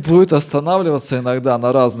Лифт будет останавливаться иногда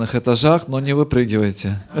на разных этажах, но не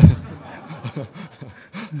выпрыгивайте.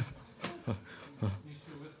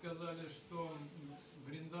 еще вы сказали, что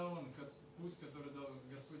Вриндаван, путь, который дал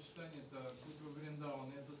Господь Чайтанья, это путь во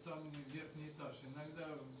Вриндаван, это самый верхний этаж.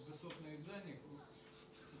 Иногда в высотных зданиях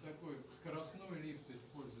такой скоростной лифт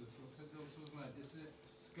используется. Вот хотелось узнать, если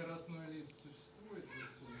скоростной лифт существует в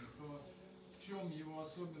истории, то в чем его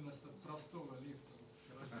особенность от простого лифта?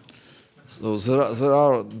 So there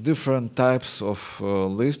are different types of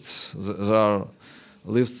lifts. There are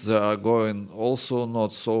lifts that are going also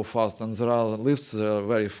not so fast, and there are lifts that are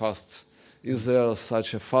very fast. Is there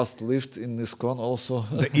such a fast lift in ISKCON also?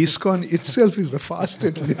 The ISKCON itself is the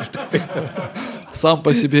fastest lift. Сам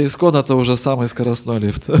по себе ISKCON это уже самый скоростной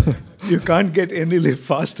лифт. You can't get any lift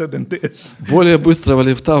faster than this. Более быстрого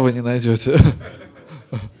лифта вы не найдете. В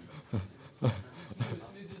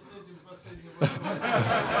связи с этим последний вопрос.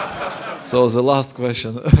 So the last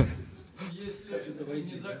question. Если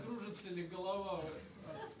не закружится ли голова от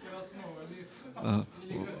скоростного лифта,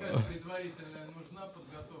 или какая-то предварительная нужна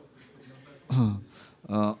подготовка, чтобы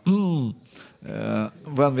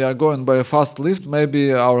When we are going by a fast lift,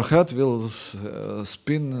 maybe our head will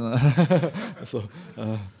spin. So,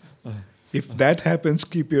 If that happens,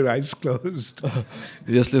 keep your eyes closed.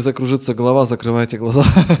 если закружится голова, закрывайте глаза.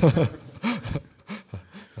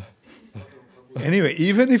 Anyway,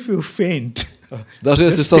 even if you faint, Даже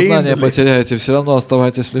если just stay in сознание the lift. потеряете, все равно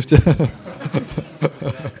оставайтесь в лифте.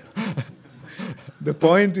 The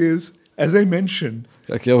point is, as I mentioned,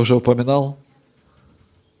 Как я уже упоминал,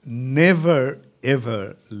 never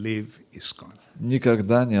ever leave ISKCON.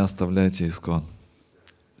 никогда не оставляйте ISKCON.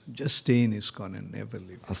 Just stay in ISKCON and never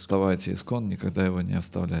leave. Оставайте ISKCON, никогда его не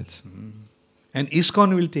оставляйте. And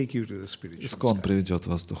ISKCON will take you to the spiritual ISKCON sky. приведет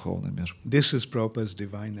вас в духовный мир. This is Prabhupada's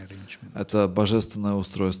divine arrangement. Это божественное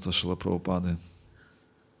устройство Шрилы Прабхупады.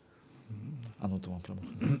 Ануттама Прабху.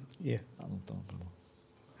 Yeah. Ануттама Прабху.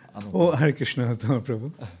 Oh, Hare Krishna,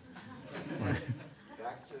 Prabhu. Back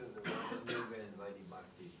to the Yoga and Vaidhi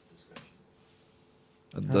Bhakti discussion.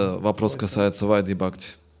 Это вопрос касается Вайди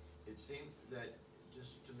Бхакти. It seemed that,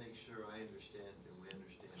 just to make sure I understand and we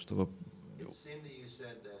understand, Чтобы it seemed that you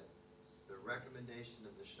said that the recommendation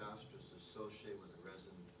of the Shastras to associate with a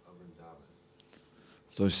resident of Vrindavan.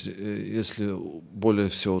 То есть, если более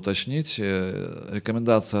все уточнить,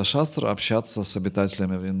 рекомендация шастр общаться с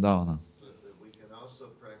обитателями Вриндавана. But we can also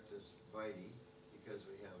practice Vaidhi because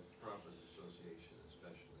we have Prabhupada's association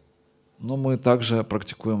especially. Но мы также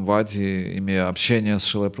практикуем Вайди, имея общение с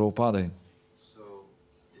Шрилой Прабхупадой. So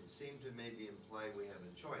it seemed to maybe imply we have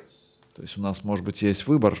a choice. То есть у нас, может быть, есть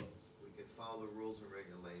выбор. We can follow the rules and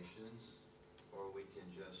regulations, or we can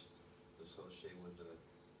just associate with the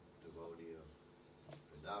devotee of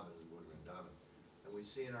Vrindavan, the Lord Vrindavan. And we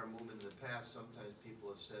see in our movement in the past, sometimes people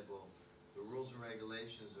have said, well, the rules and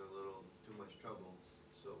regulations are a little too much trouble,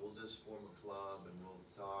 so we'll just form a club and we'll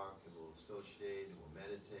talk and we'll associate and we'll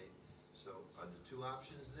meditate. So are the two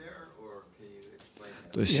options there, or can you explain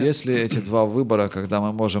that? То есть, если эти два выбора, когда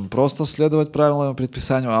мы можем просто следовать правилам и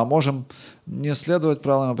предписаниям, а можем не следовать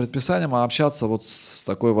правилам и предписаниям, а общаться вот с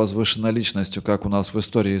такой возвышенной личностью, как у нас в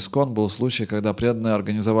истории ISKCON был случай, когда преданные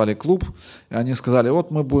организовали клуб, и они сказали,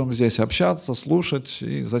 вот мы будем здесь общаться, слушать,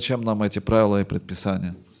 и зачем нам эти правила и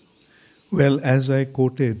предписания? Well, as I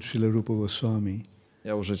quoted Srila Rupa Goswami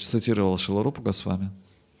Я уже цитировал Шрилу Рупу Госвами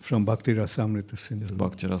from Bhakti Rasamrita из Sindhu,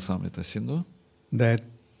 Бхакти Расамрита Синду, that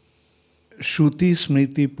Shruti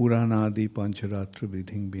Smriti Puranadi Pancharatra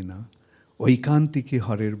Vidhing Bina Oikantiki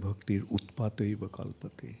Harer Bhaktir Utpataiva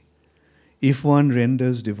Kalpate. If one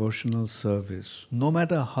renders devotional service, no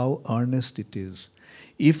matter how earnest it is,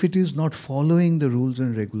 if it is not following the rules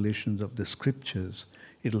and regulations of the scriptures,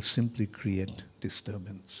 it will simply create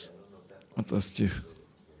disturbance. Это стих.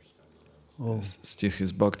 Oh. Стих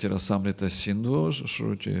из Бхакти Расамрита Синду,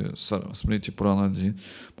 Шрути Смрити Пуранади,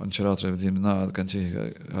 Панчаратра Видимина,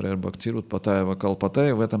 Канти Харер Бхактирут, Патаева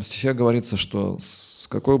Калпатая. В этом стихе говорится, что с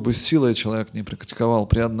какой бы силой человек не практиковал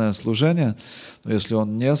преданное служение, но если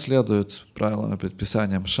он не следует правилам и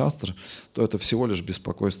предписаниям шастр, то это всего лишь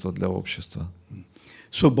беспокойство для общества.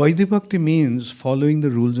 So Vaidhi Bhakti means following the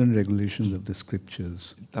rules and regulations of the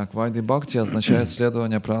scriptures. Так, Вайди Бхакти означает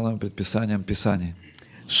следование правилам и предписаниям Писаний.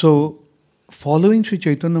 So following Sri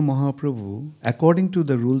Chaitanya Mahaprabhu according to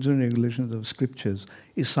the rules and regulations of scriptures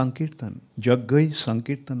is Sankirtan. Jaggai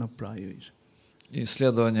Sankirtana Prayaj. И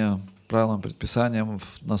следование правилам, предписаниям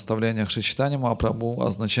в наставлениях Шри Чайтаньи Махапрабху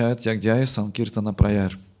означает Ягдьяй Санкиртана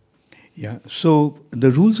Праяр. Yeah. So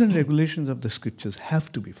the rules and regulations of the scriptures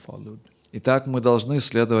have to be followed. Итак, мы должны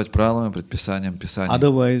следовать правилам и предписаниям Писаний.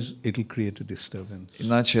 Otherwise, it will create a disturbance.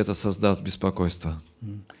 Иначе это создаст беспокойство.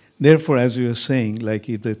 Therefore, as you were saying, like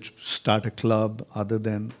if they start a club other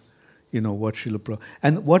than, what Srila Prabhupada...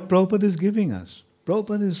 And what Prabhupada is giving us,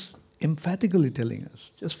 Prabhupada is emphatically telling us,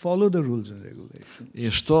 just follow the rules and regulations. И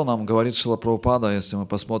что нам говорит Шрила Прабхупада, если мы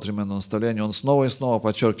посмотрим на наставление? Он снова и снова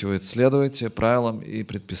подчеркивает, следуйте правилам и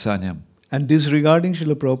предписаниям. And disregarding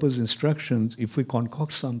Srila Prabhupada's instructions, if we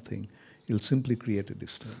concoct something, it will simply create a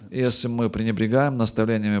disturbance. И если мы пренебрегаем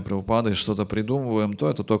наставлениями Прабхупады и что-то придумываем, то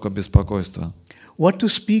это только беспокойство. What to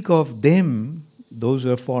speak of them, those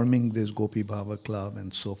who are forming this Gopi Bhava club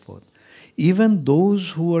and so forth. Even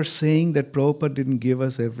those who are saying that Prabhupada didn't give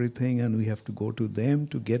us everything and we have to go to them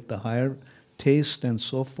to get the higher taste and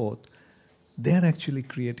so forth, they are actually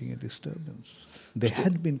creating a disturbance. They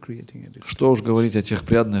had been creating a disturbance. Что уж говорить о тех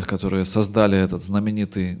преданных, которые создали этот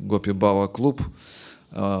знаменитый Гопи Бхава клуб.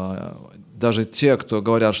 Даже те, кто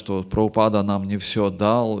говорят, что Прабхупада нам не все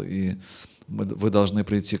дал, и вы должны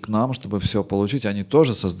прийти к нам, чтобы все получить, они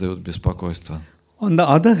тоже создают беспокойство. On the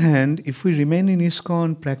other hand, if we remain in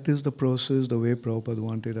ISKCON, practice the process the way Prabhupada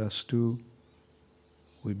wanted us to,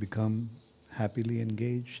 we become happily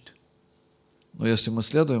engaged. Но если мы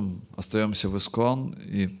остаемся в ИСККОН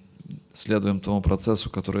и следуем тому процессу,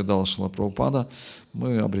 который дал Шрила Прабхупада,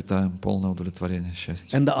 мы обретаем полное удовлетворение,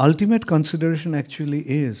 счастье. And the ultimate consideration actually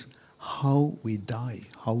is how we die,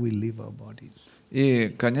 how we leave our bodies.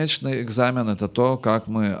 И конечный экзамен — это то, как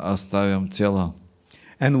мы оставим тело.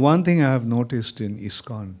 And one thing I have noticed in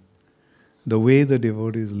ISKCON, the way the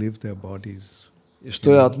devotees live their bodies. И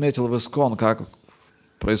что я отметил в ИСККОН, как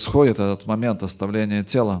происходит этот момент оставления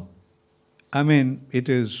тела. I mean, it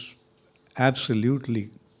is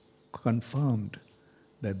absolutely confirmed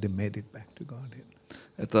that they made it back to Godhead.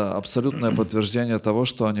 Это абсолютное подтверждение того,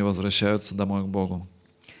 что они возвращаются домой к Богу.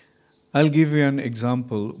 I'll give you an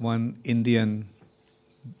example. One Indian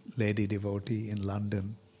lady devotee in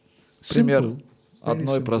London. Пример Simple, одной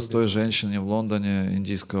very simple простой devotee. женщины в Лондоне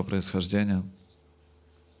индийского происхождения.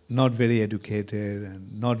 Not very educated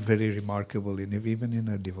and not very remarkable even in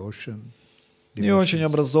her devotion. Не очень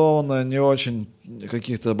образованная, не очень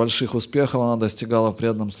каких-то больших успехов она достигала в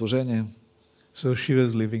преданном служении. So she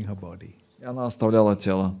was leaving her body. И она оставляла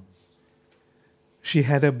тело. She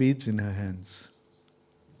had her beads in her hands.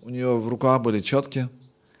 У нее в руках были четки.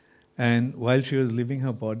 And while she was leaving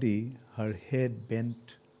her body, her head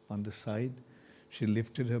bent on the side. She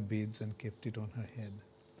lifted her beads and kept it on her head.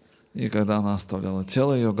 И когда она оставляла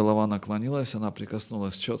тело, ее голова наклонилась, она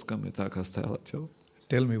прикоснулась к четкам и так оставила тело.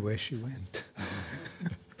 Tell me where she went.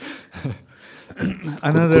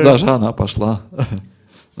 Куда же она пошла?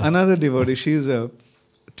 Another devotee, she is a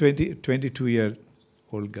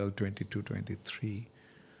 22-year-old girl, 22, 23.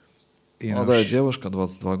 Молодая девушка,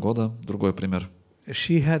 22 года. Другой пример.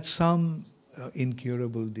 She had some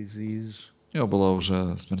incurable disease. У нее была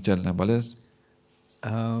уже смертельная болезнь.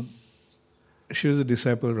 She was a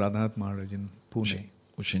disciple of Radhanath Maharaj in Pune.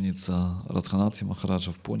 Ученица Радханатхи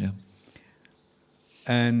Махараджа в Пуне.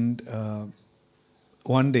 And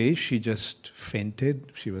one day she just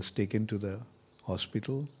fainted. She was taken to the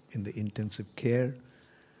hospital in the intensive care.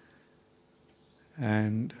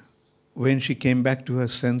 And when she came back to her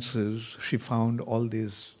senses, she found all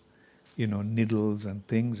these, needles and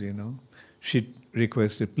things, She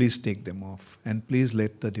requested, please take them off and please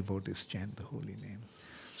let the devotees chant the holy name.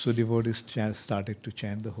 So devotees started to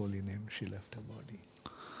chant the holy name. She left her body.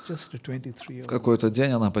 Just a 23-year-old. В какой-то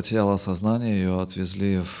день она потеряла сознание, ее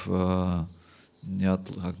отвезли в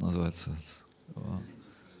как называется?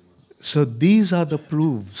 So these are the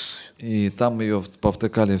proofs. И там ее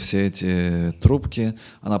повтыкали все эти трубки.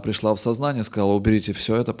 Она пришла в сознание, сказала: уберите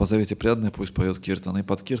все это, позовите преданных, пусть поет киртан. И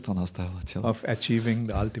под киртан оставила тело. Of achieving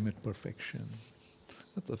the ultimate perfection.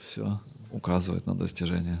 Это все указывает на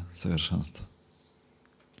достижение совершенства,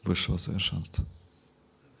 высшего совершенства.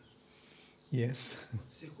 Yes.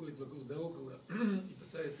 Все ходят вокруг да около и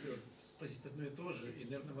пытаются спросить одно и то же, и,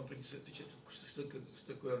 наверное, вам придется отвечать, что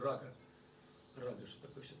такое рага, что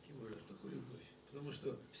такое все-таки воля, что такое любовь. Потому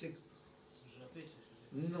что все... Уже ответили.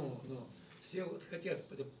 Все вот хотят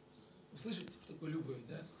услышать, что такое любовь,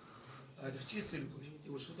 да? А это чистая любовь. И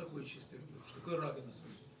вот что такое чистая любовь? Что такое рага на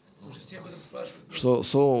самом деле? Потому что все об этом спрашивают.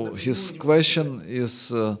 So his question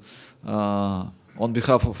is on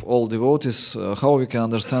behalf of all devotees, how we can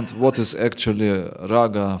understand what is actually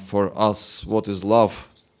raga for us, what is love,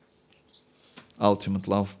 ultimate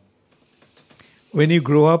love. When you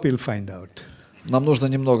grow up, you'll find out. Нам нужно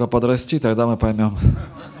немного подрасти, тогда мы поймем.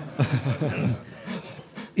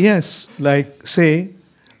 Yes, like say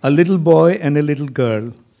a little boy and a little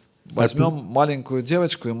girl. Возьмем маленькую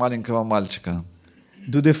девочку и маленького мальчика.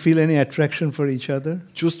 Do they feel any attraction for each other?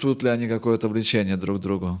 Чувствуют ли они какое-то влечение друг к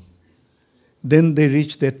другу? Then they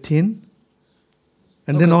reach their teen,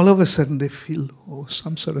 and then all of a sudden they feel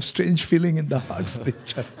some sort of strange feeling in the heart for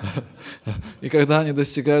each other. И когда они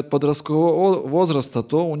достигают подросткового возраста,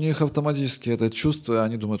 то у них автоматически это чувство, и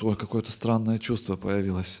они думают: ой, какое-то странное чувство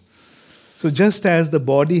появилось. So just as the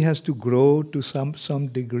body has to grow to some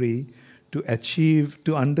degree to achieve,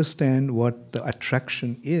 to understand what the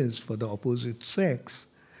attraction is for the opposite sex,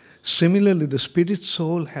 similarly the spirit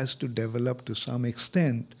soul has to develop to some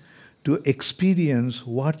extent to experience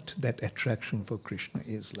what that attraction for Krishna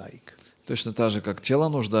is like. Точно так же, как тело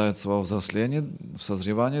нуждается во взрослении, в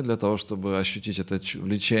созревании для того, чтобы ощутить это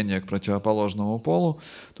влечение к противоположному полу,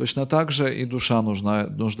 точно так же и душа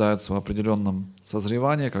нуждается в определенном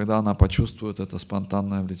созревании, когда она почувствует это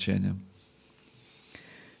спонтанное влечение.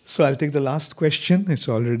 So I'll take the last question. It's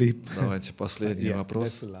already... Давайте последний вопрос.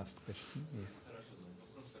 That's the last question. Yeah.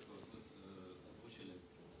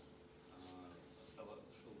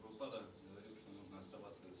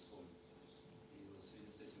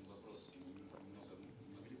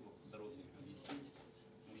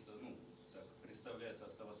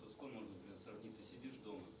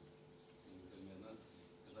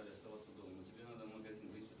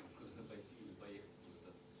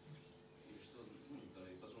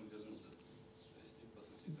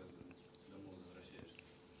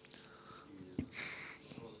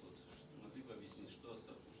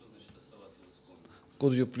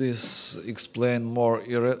 Could you please explain more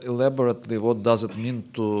elaborately what does it mean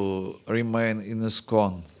to remain in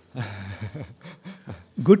ISKCON?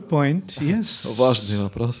 Good point, yes. Важный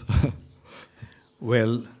вопрос.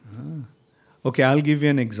 Well, okay, I'll give you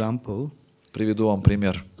an example. Приведу вам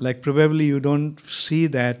пример. Like probably you don't see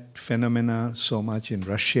that phenomena so much in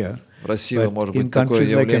Russia. В России, может in быть, такое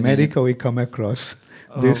countries like явление... America we come across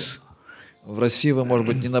this. В России вы, может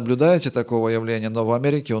быть, не наблюдаете такого явления, но в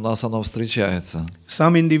Америке у нас оно встречается.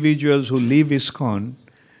 Some individuals who leave ISKCON,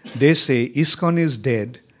 they say ISKCON is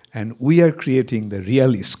dead and we are creating the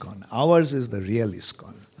real ISKCON. Ours is the real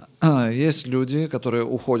ISKCON. Есть люди, которые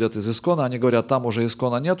уходят из ИСКОНа, они говорят: там уже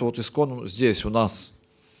ИСКОНа нет, вот ИСКОН здесь, у нас.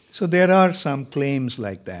 So there are some claims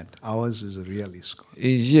like that. Ours is a real ISKCON. И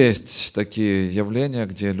есть такие явления,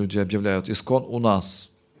 где люди объявляют: ИСКОН у нас.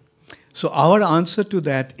 So our answer to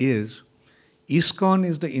that is, ISKCON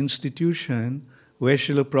is the institution where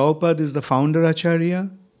Srila Prabhupada is the founder Acharya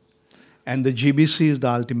and the GBC is the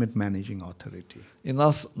ultimate managing authority. И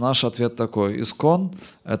наш ответ такой: ИСКОН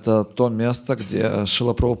 — это то место, где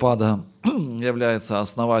Шрила Прабхупада является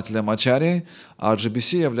основателем Ачарьи, а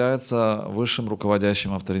GBC является высшим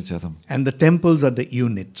руководящим авторитетом. And the temples are the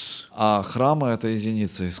units. А храмы — это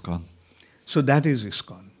единицы ИСКОН. So that is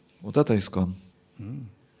ISKCON. Вот это ИСКОН.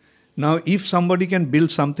 Now, if somebody can build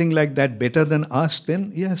something like that better than us,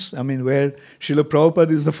 then yes, I mean, where Srila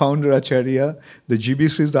Prabhupada is the founder Acharya, the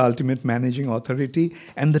GBC is the ultimate managing authority,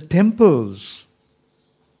 and the temples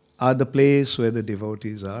are the place where the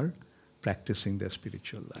devotees are practicing their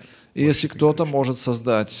spiritual life. И если кто-то может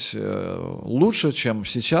создать лучше, чем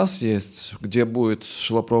сейчас есть, где будет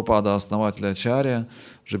Шрила Прабхупада основатель Ачарья,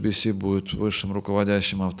 GBC будет высшим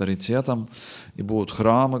руководящим авторитетом, и будут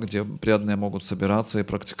храмы, где преданные могут собираться и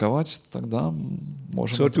практиковать, тогда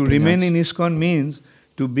можем So это to remain принять. in ISKCON means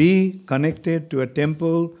to be connected to a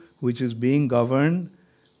temple which is being governed,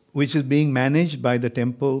 which is being managed by the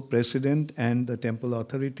temple president and the temple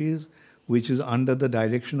authorities, which is under the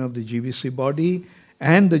direction of the GBC body,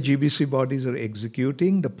 and the GBC bodies are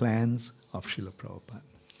executing the plans of Srila Prabhupada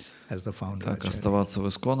as the founder. Так, Acharya. оставаться в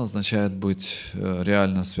ИСККОН означает быть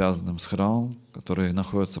реально связанным с храмом, который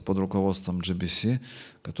находится под руководством GBC,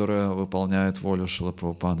 которая выполняет волю Шрилы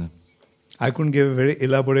Прабхупады. I couldn't give a very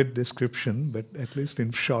elaborate description, but at least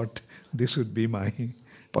in short, this would be my...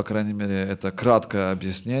 По крайней мере, это краткое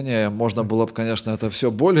объяснение. Можно было бы, конечно, это все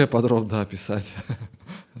более подробно описать.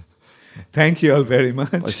 Thank you all very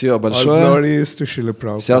much. Спасибо All большое. glory is to Srila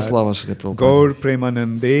Prabhupada. Вся слава Шриле Прабхупаде. Gaur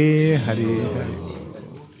Premanande Hari Hari.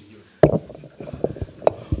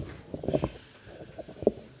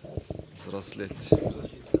 Взрослеть.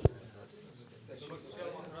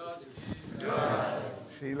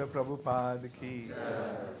 Srila Prabhupada ki.